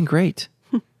has not been great.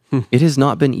 It has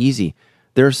not been easy.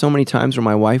 There are so many times where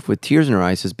my wife, with tears in her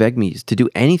eyes, has begged me to do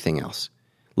anything else.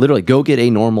 Literally, go get a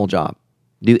normal job.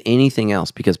 Do anything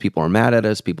else, because people are mad at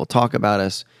us. People talk about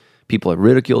us. People have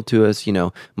ridiculed to us.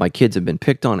 My kids have been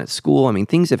picked on at school. I mean,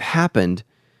 things have happened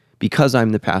because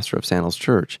I'm the pastor of Sandals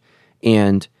Church.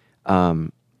 And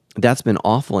that's been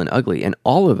awful and ugly. And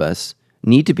all of us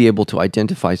need to be able to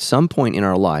identify some point in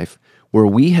our life where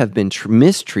we have been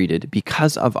mistreated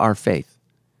because of our faith.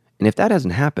 And if that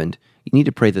hasn't happened, you need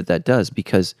to pray that does,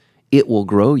 because it will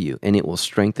grow you and it will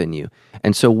strengthen you.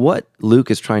 And so what Luke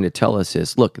is trying to tell us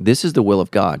is, look, this is the will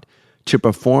of God, to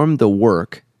perform the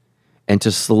work and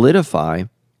to solidify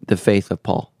the faith of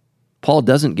Paul. Paul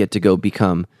doesn't get to go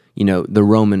become, the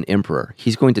Roman emperor.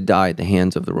 He's going to die at the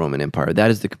hands of the Roman Empire.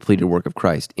 That is the completed work of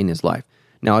Christ in his life.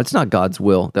 Now, it's not God's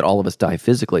will that all of us die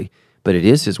physically, but it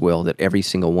is his will that every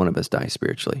single one of us die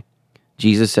spiritually.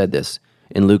 Jesus said this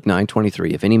in Luke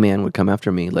 9:23, if any man would come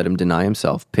after me, let him deny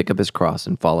himself, pick up his cross,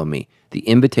 and follow me. The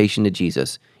invitation to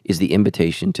Jesus is the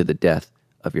invitation to the death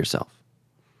of yourself.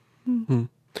 Mm-hmm.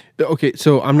 Okay,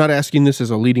 so I'm not asking this as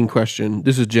a leading question.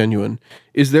 This is genuine.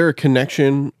 Is there a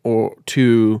connection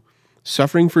to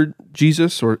suffering for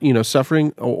Jesus, or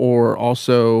suffering, or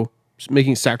also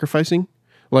sacrificing?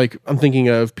 Like, I'm thinking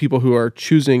of people who are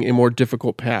choosing a more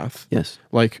difficult path. Yes.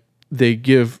 Like, they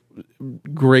give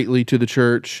greatly to the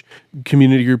church,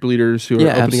 community group leaders who are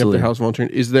opening absolutely. up their house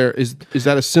volunteering. Is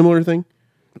that a similar thing?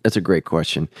 That's a great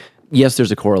question. Yes,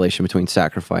 there's a correlation between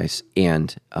sacrifice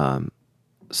and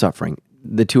suffering.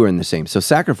 The two are in the same. So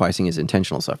sacrificing is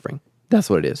intentional suffering. That's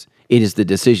what it is. It is the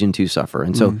decision to suffer.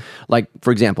 And so, like,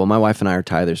 for example, my wife and I are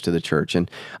tithers to the church, and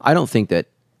I don't think that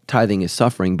tithing is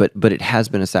suffering, but it has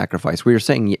been a sacrifice. We are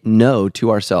saying no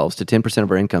to ourselves, to 10%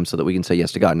 of our income, so that we can say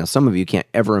yes to God. Now, some of you can't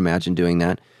ever imagine doing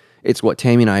that. It's what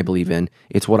Tammy and I believe in.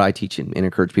 It's what I teach and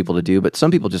encourage people to do. But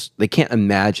some people they can't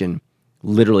imagine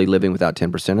literally living without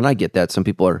 10%. And I get that. Some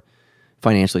people are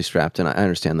financially strapped, and I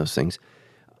understand those things.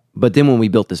 But then when we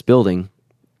built this building,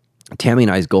 Tammy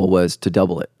and I's goal was to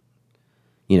double it.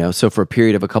 So for a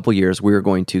period of a couple years, we were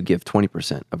going to give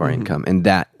 20% of our income. And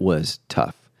that was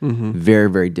tough. Very,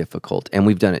 very difficult. And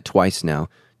we've done it twice now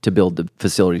to build the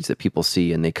facilities that people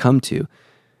see and they come to.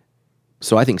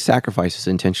 So I think sacrifice is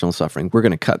intentional suffering. We're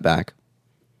going to cut back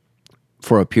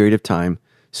for a period of time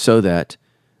so that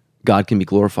God can be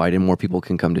glorified and more people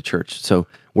can come to church. So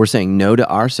we're saying no to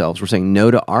ourselves. We're saying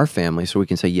no to our family so we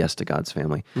can say yes to God's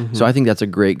family. So I think that's a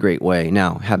great, great way.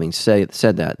 Now, having said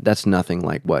that, that's nothing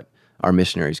like what our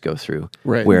missionaries go through,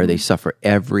 right, where they suffer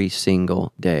every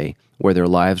single day, where their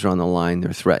lives are on the line,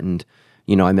 they're threatened.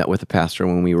 I met with a pastor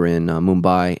when we were in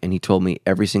Mumbai, and he told me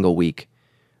every single week,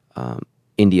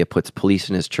 India puts police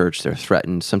in his church. They're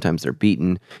threatened. Sometimes they're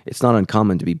beaten. It's not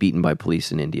uncommon to be beaten by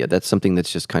police in India. That's something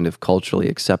that's just kind of culturally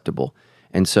acceptable.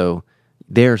 And so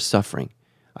they're suffering.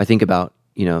 I think about,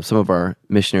 some of our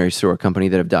missionaries through our company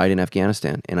that have died in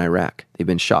Afghanistan and Iraq. They've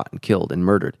been shot and killed and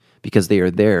murdered because they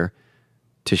are there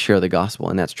to share the gospel,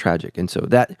 and that's tragic. And so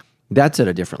that's at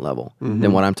a different level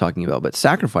than what I'm talking about. But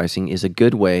sacrificing is a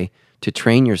good way to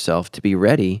train yourself to be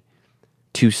ready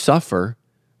to suffer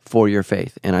for your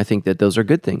faith. And I think that those are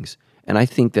good things. And I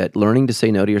think that learning to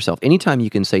say no to yourself, anytime you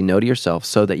can say no to yourself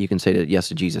so that you can say yes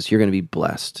to Jesus, you're going to be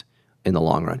blessed in the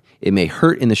long run. It may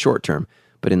hurt in the short term,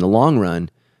 but in the long run,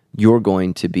 you're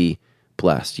going to be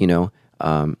blessed. So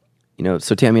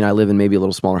Tammy and I live in maybe a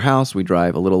little smaller house. We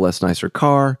drive a little less nicer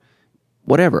car.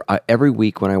 Whatever. Every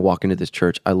week when I walk into this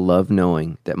church, I love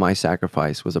knowing that my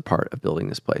sacrifice was a part of building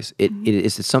this place.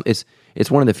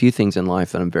 It's one of the few things in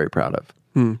life that I'm very proud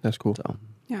of. That's cool. So.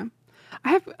 Yeah.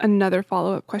 I have another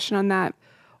follow-up question on that.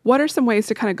 What are some ways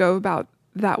to kind of go about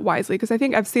that wisely? Because I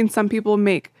think I've seen some people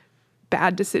make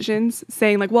bad decisions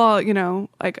saying like, well,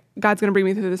 like God's going to bring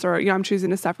me through this, or, I'm choosing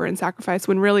to suffer and sacrifice,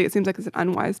 when really it seems like it's an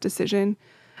unwise decision.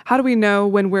 How do we know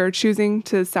when we're choosing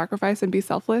to sacrifice and be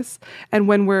selfless and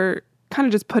when we're kind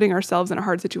of just putting ourselves in a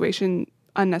hard situation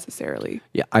unnecessarily?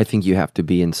 Yeah, I think you have to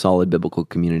be in solid biblical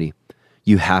community.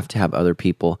 You have to have other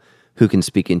people who can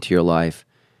speak into your life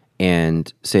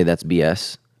and say that's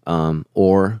BS,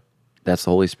 or that's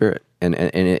the Holy Spirit. And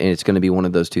it's going to be one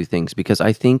of those two things, because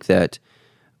I think that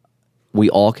we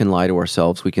all can lie to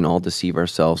ourselves. We can all deceive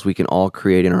ourselves. We can all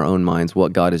create in our own minds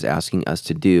what God is asking us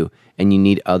to do. And you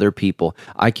need other people.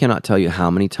 I cannot tell you how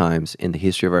many times in the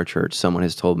history of our church someone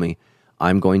has told me,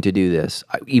 I'm going to do this.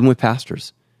 Even with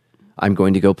pastors, I'm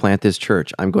going to go plant this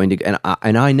church. I'm going to,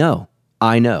 and I know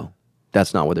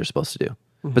that's not what they're supposed to do.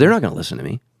 But they're not going to listen to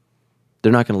me.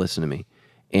 They're not going to listen to me.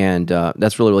 And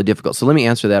that's really, really difficult. So let me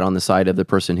answer that on the side of the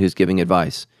person who's giving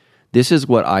advice. This is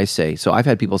what I say. So I've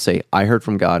had people say, I heard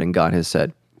from God and God has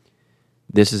said.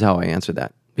 This is how I answer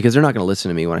that. Because they're not going to listen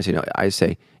to me when I say no. I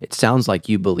say, it sounds like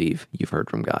you believe you've heard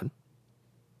from God.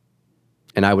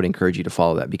 And I would encourage you to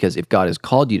follow that, because if God has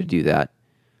called you to do that,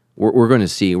 we're going to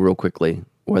see real quickly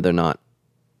whether or not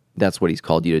that's what he's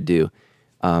called you to do.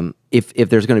 If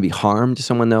there's going to be harm to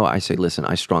someone, though, I say, listen,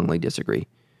 I strongly disagree.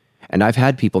 And I've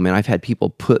had people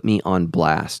put me on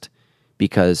blast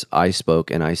because I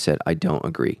spoke and I said, I don't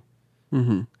agree.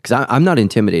 Because I'm not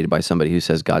intimidated by somebody who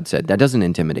says God said. That doesn't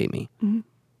intimidate me.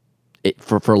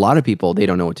 For a lot of people, they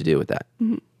don't know what to do with that.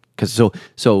 Because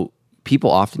so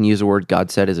people often use the word God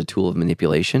said as a tool of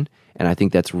manipulation, and I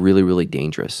think that's really, really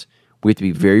dangerous. We have to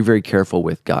be very, very careful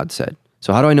with God said.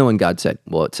 So how do I know when God said?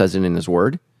 Well, it says it in his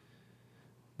word,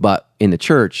 but in the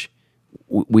church,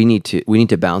 we need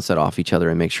to bounce that off each other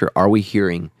and make sure, are we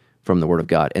hearing from the word of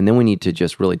God? And then we need to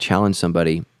just really challenge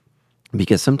somebody,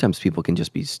 because sometimes people can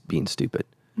just be being stupid,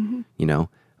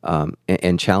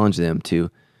 and challenge them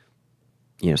to,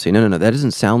 say, no, that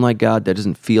doesn't sound like God. That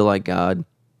doesn't feel like God.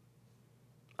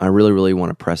 I really, really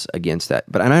want to press against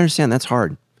that. But I understand that's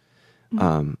hard.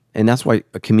 And that's why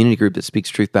a community group that speaks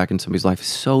truth back in somebody's life is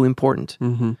so important.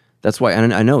 Mm-hmm. That's why,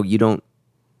 and I know you don't,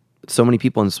 so many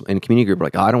people in a community group are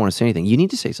like, oh, I don't want to say anything. You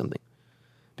need to say something,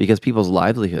 because people's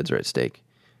livelihoods are at stake.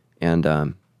 And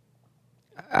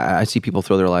I see people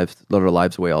throw their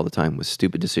lives away all the time with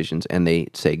stupid decisions, and they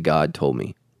say, God told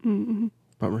me. Mm-hmm.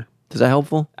 Bummer. Is that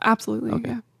helpful? Absolutely, Okay.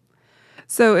 yeah.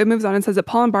 So it moves on and says that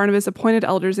Paul and Barnabas appointed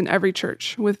elders in every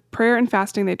church. With prayer and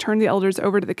fasting, they turned the elders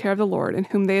over to the care of the Lord, in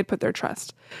whom they had put their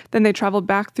trust. Then they traveled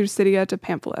back through Syria to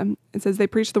Pamphylia. It says they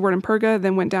preached the word in Perga,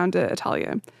 then went down to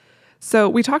Italia. So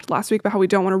we talked last week about how we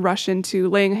don't want to rush into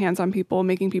laying hands on people,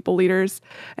 making people leaders.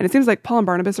 And it seems like Paul and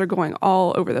Barnabas are going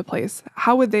all over the place.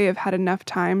 How would they have had enough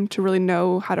time to really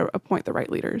know how to appoint the right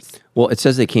leaders? Well, it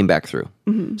says they came back through.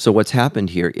 Mm-hmm. So what's happened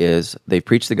here is they've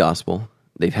preached the gospel.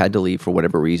 They've had to leave for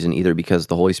whatever reason, either because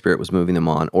the Holy Spirit was moving them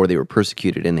on, or they were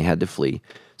persecuted and they had to flee.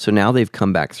 So now they've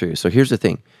come back through. So here's the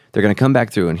thing. They're going to come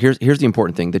back through, and here's the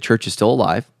important thing. The church is still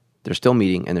alive. They're still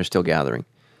meeting, and they're still gathering.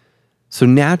 So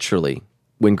naturally,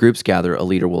 when groups gather, a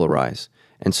leader will arise.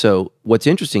 And so what's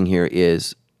interesting here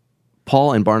is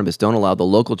Paul and Barnabas don't allow the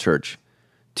local church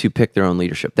to pick their own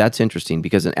leadership. That's interesting,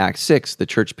 because in Acts 6, the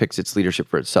church picks its leadership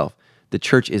for itself. The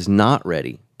church is not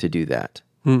ready to do that.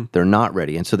 They're not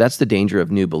ready. And so that's the danger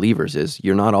of new believers, is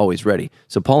you're not always ready.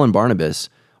 So Paul and Barnabas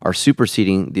are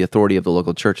superseding the authority of the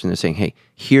local church, and they're saying, hey,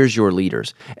 here's your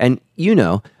leaders. And you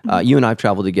and I have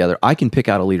traveled together. I can pick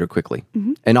out a leader quickly.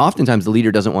 Mm-hmm. And oftentimes the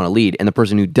leader doesn't want to lead, and the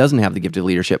person who doesn't have the gift of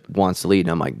leadership wants to lead. And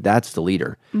I'm like, that's the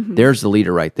leader. Mm-hmm. There's the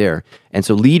leader right there. And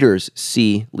so leaders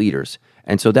see leaders.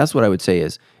 And so that's what I would say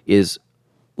is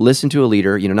listen to a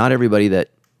leader. Not everybody that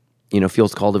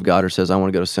feels called of God or says, I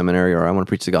want to go to seminary or I want to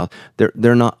preach the gospel,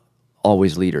 they're not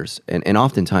always leaders. And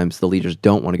oftentimes the leaders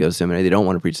don't want to go to seminary. They don't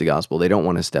want to preach the gospel. They don't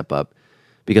want to step up,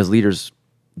 because leaders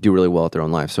do really well at their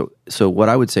own life. So what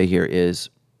I would say here is,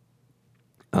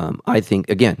 I think,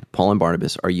 again, Paul and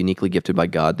Barnabas are uniquely gifted by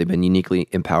God. They've been uniquely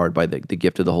empowered by the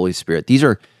gift of the Holy Spirit.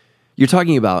 You're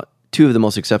talking about two of the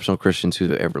most exceptional Christians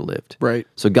who've ever lived. Right.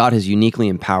 So God has uniquely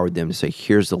empowered them to say,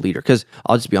 here's the leader. Because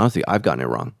I'll just be honest with you, I've gotten it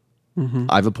wrong. Mm-hmm.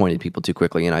 I've appointed people too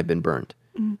quickly, and I've been burned.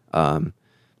 Mm-hmm.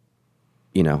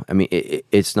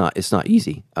 It's not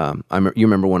easy. You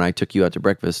remember when I took you out to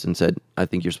breakfast and said, I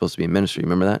think you're supposed to be in ministry.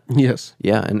 Remember that? Yes.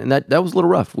 Yeah, and that was a little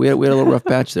rough. We had a little rough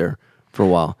patch there for a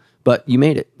while. But you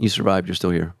made it. You survived. You're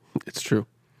still here. It's true.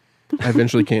 I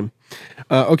eventually came.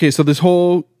 Okay, so the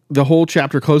whole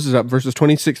chapter closes up. Verses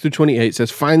 26 through 28 says,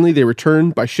 finally, they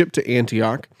returned by ship to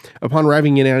Antioch. Upon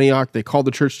arriving in Antioch, they called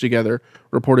the church together,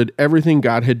 reported everything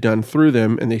God had done through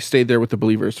them, and they stayed there with the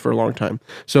believers for a long time.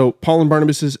 So Paul and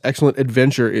Barnabas' excellent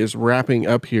adventure is wrapping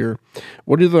up here.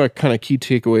 What are the kind of key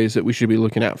takeaways that we should be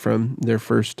looking at from their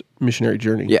first missionary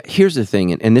journey? Yeah, here's the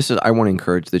thing, and this is, I want to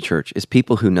encourage the church, is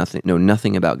people who know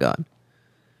nothing about God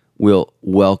will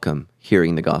welcome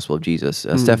hearing the gospel of Jesus.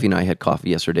 Stephanie and I had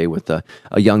coffee yesterday with a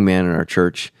young man in our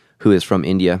church who is from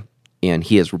India, and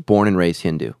he is born and raised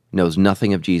Hindu, knows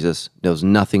nothing of Jesus, knows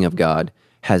nothing of God,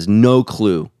 has no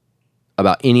clue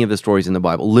about any of the stories in the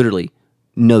Bible, literally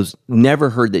never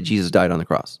heard that Jesus died on the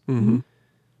cross,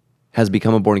 has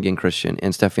become a born-again Christian.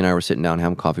 And Stephanie and I were sitting down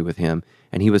having coffee with him,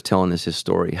 and he was telling us his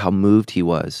story, how moved he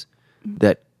was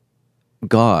that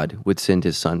God would send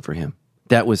his son for him.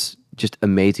 That was just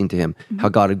amazing to him, how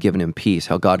God had given him peace,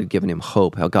 how God had given him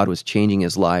hope, how God was changing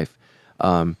his life.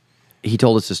 He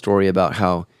told us a story about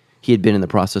how he had been in the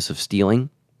process of stealing,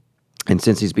 and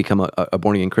since he's become a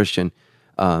born-again Christian,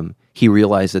 he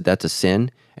realized that that's a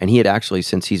sin, and he had actually,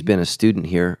 since he's been a student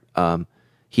here,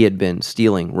 he had been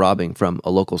stealing, robbing from a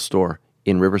local store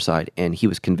in Riverside, and he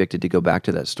was convicted to go back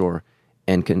to that store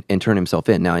and turn himself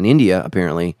in. Now, in India,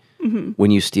 apparently, when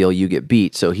you steal, you get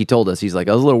beat. So he told us, he's like,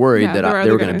 I was a little worried that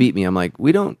they were going to beat me. I'm like,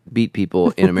 we don't beat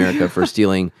people in America for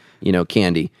stealing,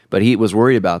 candy. But he was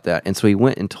worried about that. And so he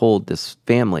went and told this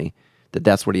family that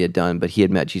that's what he had done, but he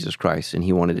had met Jesus Christ, and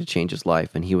he wanted to change his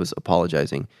life, and he was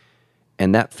apologizing.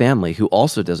 And that family, who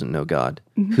also doesn't know God,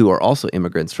 who are also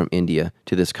immigrants from India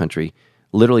to this country,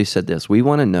 literally said this: we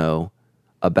want to know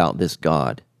about this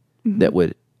God that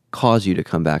would cause you to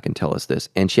come back and tell us this?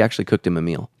 And she actually cooked him a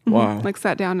meal. Wow. Like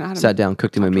sat down,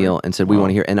 Cooked him a meal, and said, we want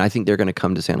to hear. And I think they're going to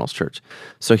come to Sandals Church.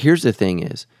 So here's the thing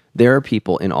is, there are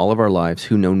people in all of our lives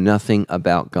who know nothing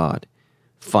about God.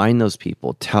 Find those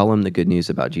people, tell them the good news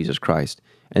about Jesus Christ,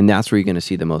 and that's where you're going to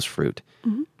see the most fruit.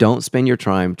 Mm-hmm. Don't spend your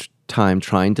time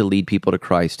trying to lead people to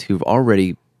Christ who've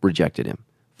already rejected him.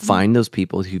 Find those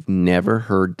people who've never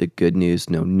heard the good news,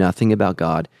 know nothing about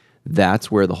God. That's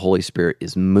where the Holy Spirit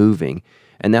is moving.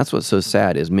 And that's what's so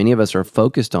sad is many of us are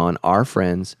focused on our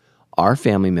friends, our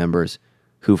family members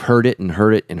who've heard it and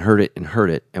heard it and heard it and heard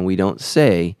it, and we don't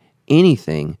say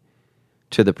anything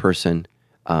to the person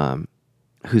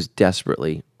who's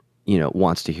desperately,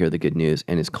 wants to hear the good news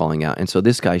and is calling out. And so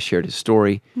this guy shared his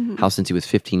story, how since he was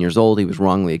 15 years old, he was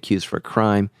wrongly accused for a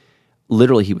crime.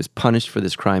 Literally, he was punished for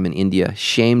this crime in India,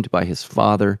 shamed by his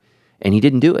father, and he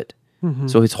didn't do it. Mm-hmm.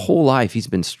 So his whole life, he's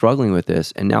been struggling with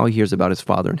this, and now he hears about his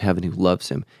Father in heaven who loves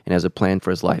him and has a plan for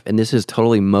his life. And this has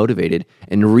totally motivated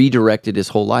and redirected his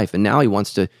whole life. And now he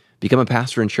wants to become a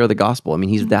pastor and share the gospel. I mean,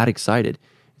 he's that excited.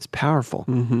 It's powerful.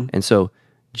 Mm-hmm. And so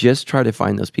just try to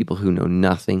find those people who know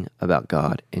nothing about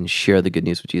God and share the good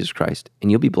news with Jesus Christ, and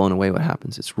you'll be blown away what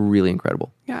happens. It's really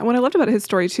incredible. Yeah, and what I loved about his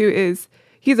story, too, is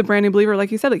he's a brand new believer.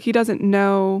 Like you said, he doesn't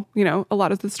know, a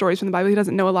lot of the stories from the Bible. He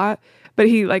doesn't know a lot. But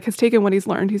he has taken what he's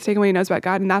learned. He's taken what he knows about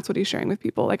God, and that's what he's sharing with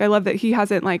people. I love that he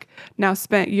hasn't now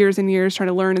spent years and years trying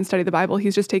to learn and study the Bible.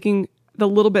 He's just taking the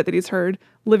little bit that he's heard,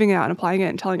 living it out and applying it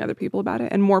and telling other people about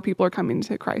it. And more people are coming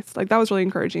to Christ. That was really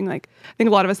encouraging. I think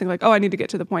a lot of us think I need to get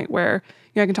to the point where,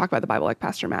 I can talk about the Bible like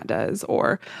Pastor Matt does,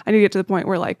 or I need to get to the point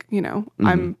where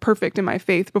I'm perfect in my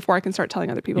faith before I can start telling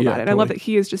other people about it. And I love that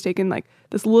he has just taken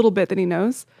this little bit that he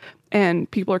knows, and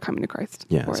people are coming to Christ.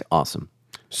 Yeah, it's awesome.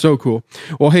 So cool.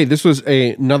 Well, hey, this was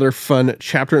another fun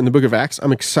chapter in the book of Acts.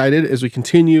 I'm excited as we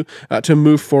continue to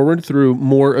move forward through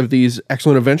more of these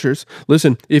excellent adventures.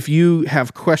 Listen, if you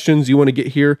have questions you want to get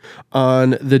here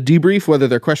on the debrief, whether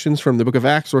they're questions from the book of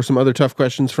Acts or some other tough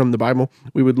questions from the Bible,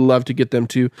 we would love to get them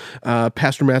to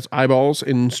Pastor Matt's eyeballs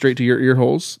and straight to your ear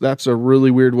holes. That's a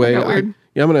really weird way.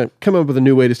 I'm going to come up with a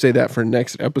new way to say that for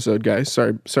next episode, guys.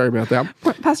 Sorry about that.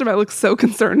 Pastor Matt looks so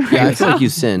concerned right Yeah, I feel now. like you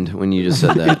sinned when you just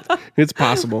said that. It's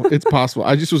possible. It's possible.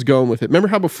 I just was going with it. Remember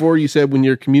how before you said when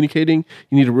you're communicating,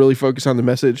 you need to really focus on the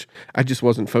message? I just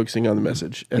wasn't focusing on the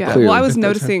message. Well, I was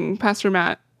noticing Pastor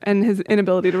Matt and his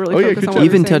inability to really focus on what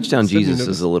even we're saying. Touchdown Jesus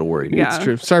is a little worried. Yeah. It's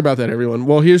true. Sorry about that, everyone.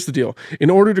 Well, here's the deal. In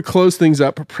order to close things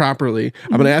up properly,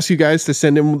 I'm going to ask you guys to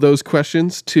send in those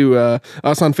questions to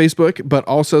us on Facebook, but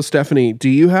also, Stephanie, do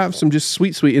you have some just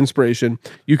sweet, sweet inspiration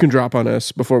you can drop on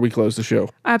us before we close the show?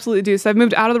 I absolutely do. So I've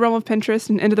moved out of the realm of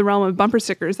Pinterest and into the realm of bumper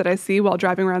stickers that I see while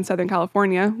driving around Southern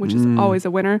California, which is always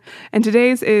a winner. And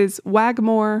today's is wag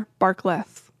more, bark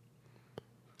less.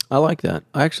 I like that.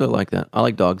 I actually like that. I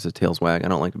like dogs that tails wag. I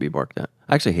don't like to be barked at.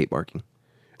 I actually hate barking.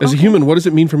 As a human, what does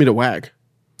it mean for me to wag?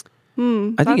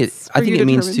 I think it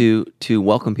means to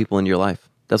welcome people into your life.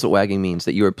 That's what wagging means,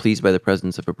 that you are pleased by the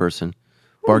presence of a person.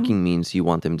 Barking means you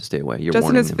want them to stay away. You're Justin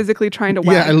warning is them. physically trying to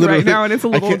wag right now, and it's a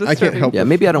little disturbing. I can't help Yeah,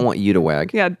 maybe I don't want you to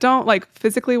wag. Yeah, don't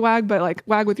physically wag, but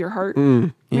wag with your heart,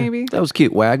 maybe. That was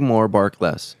cute. Wag more, bark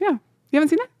less. Yeah. You haven't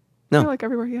seen it? No. They're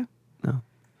everywhere, yeah. No.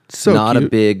 So Not cute. a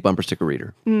big bumper sticker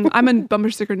reader. I'm a bumper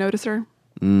sticker noticer.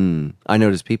 I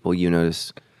notice people. You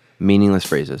notice meaningless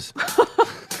phrases.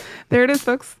 There it is,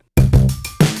 folks.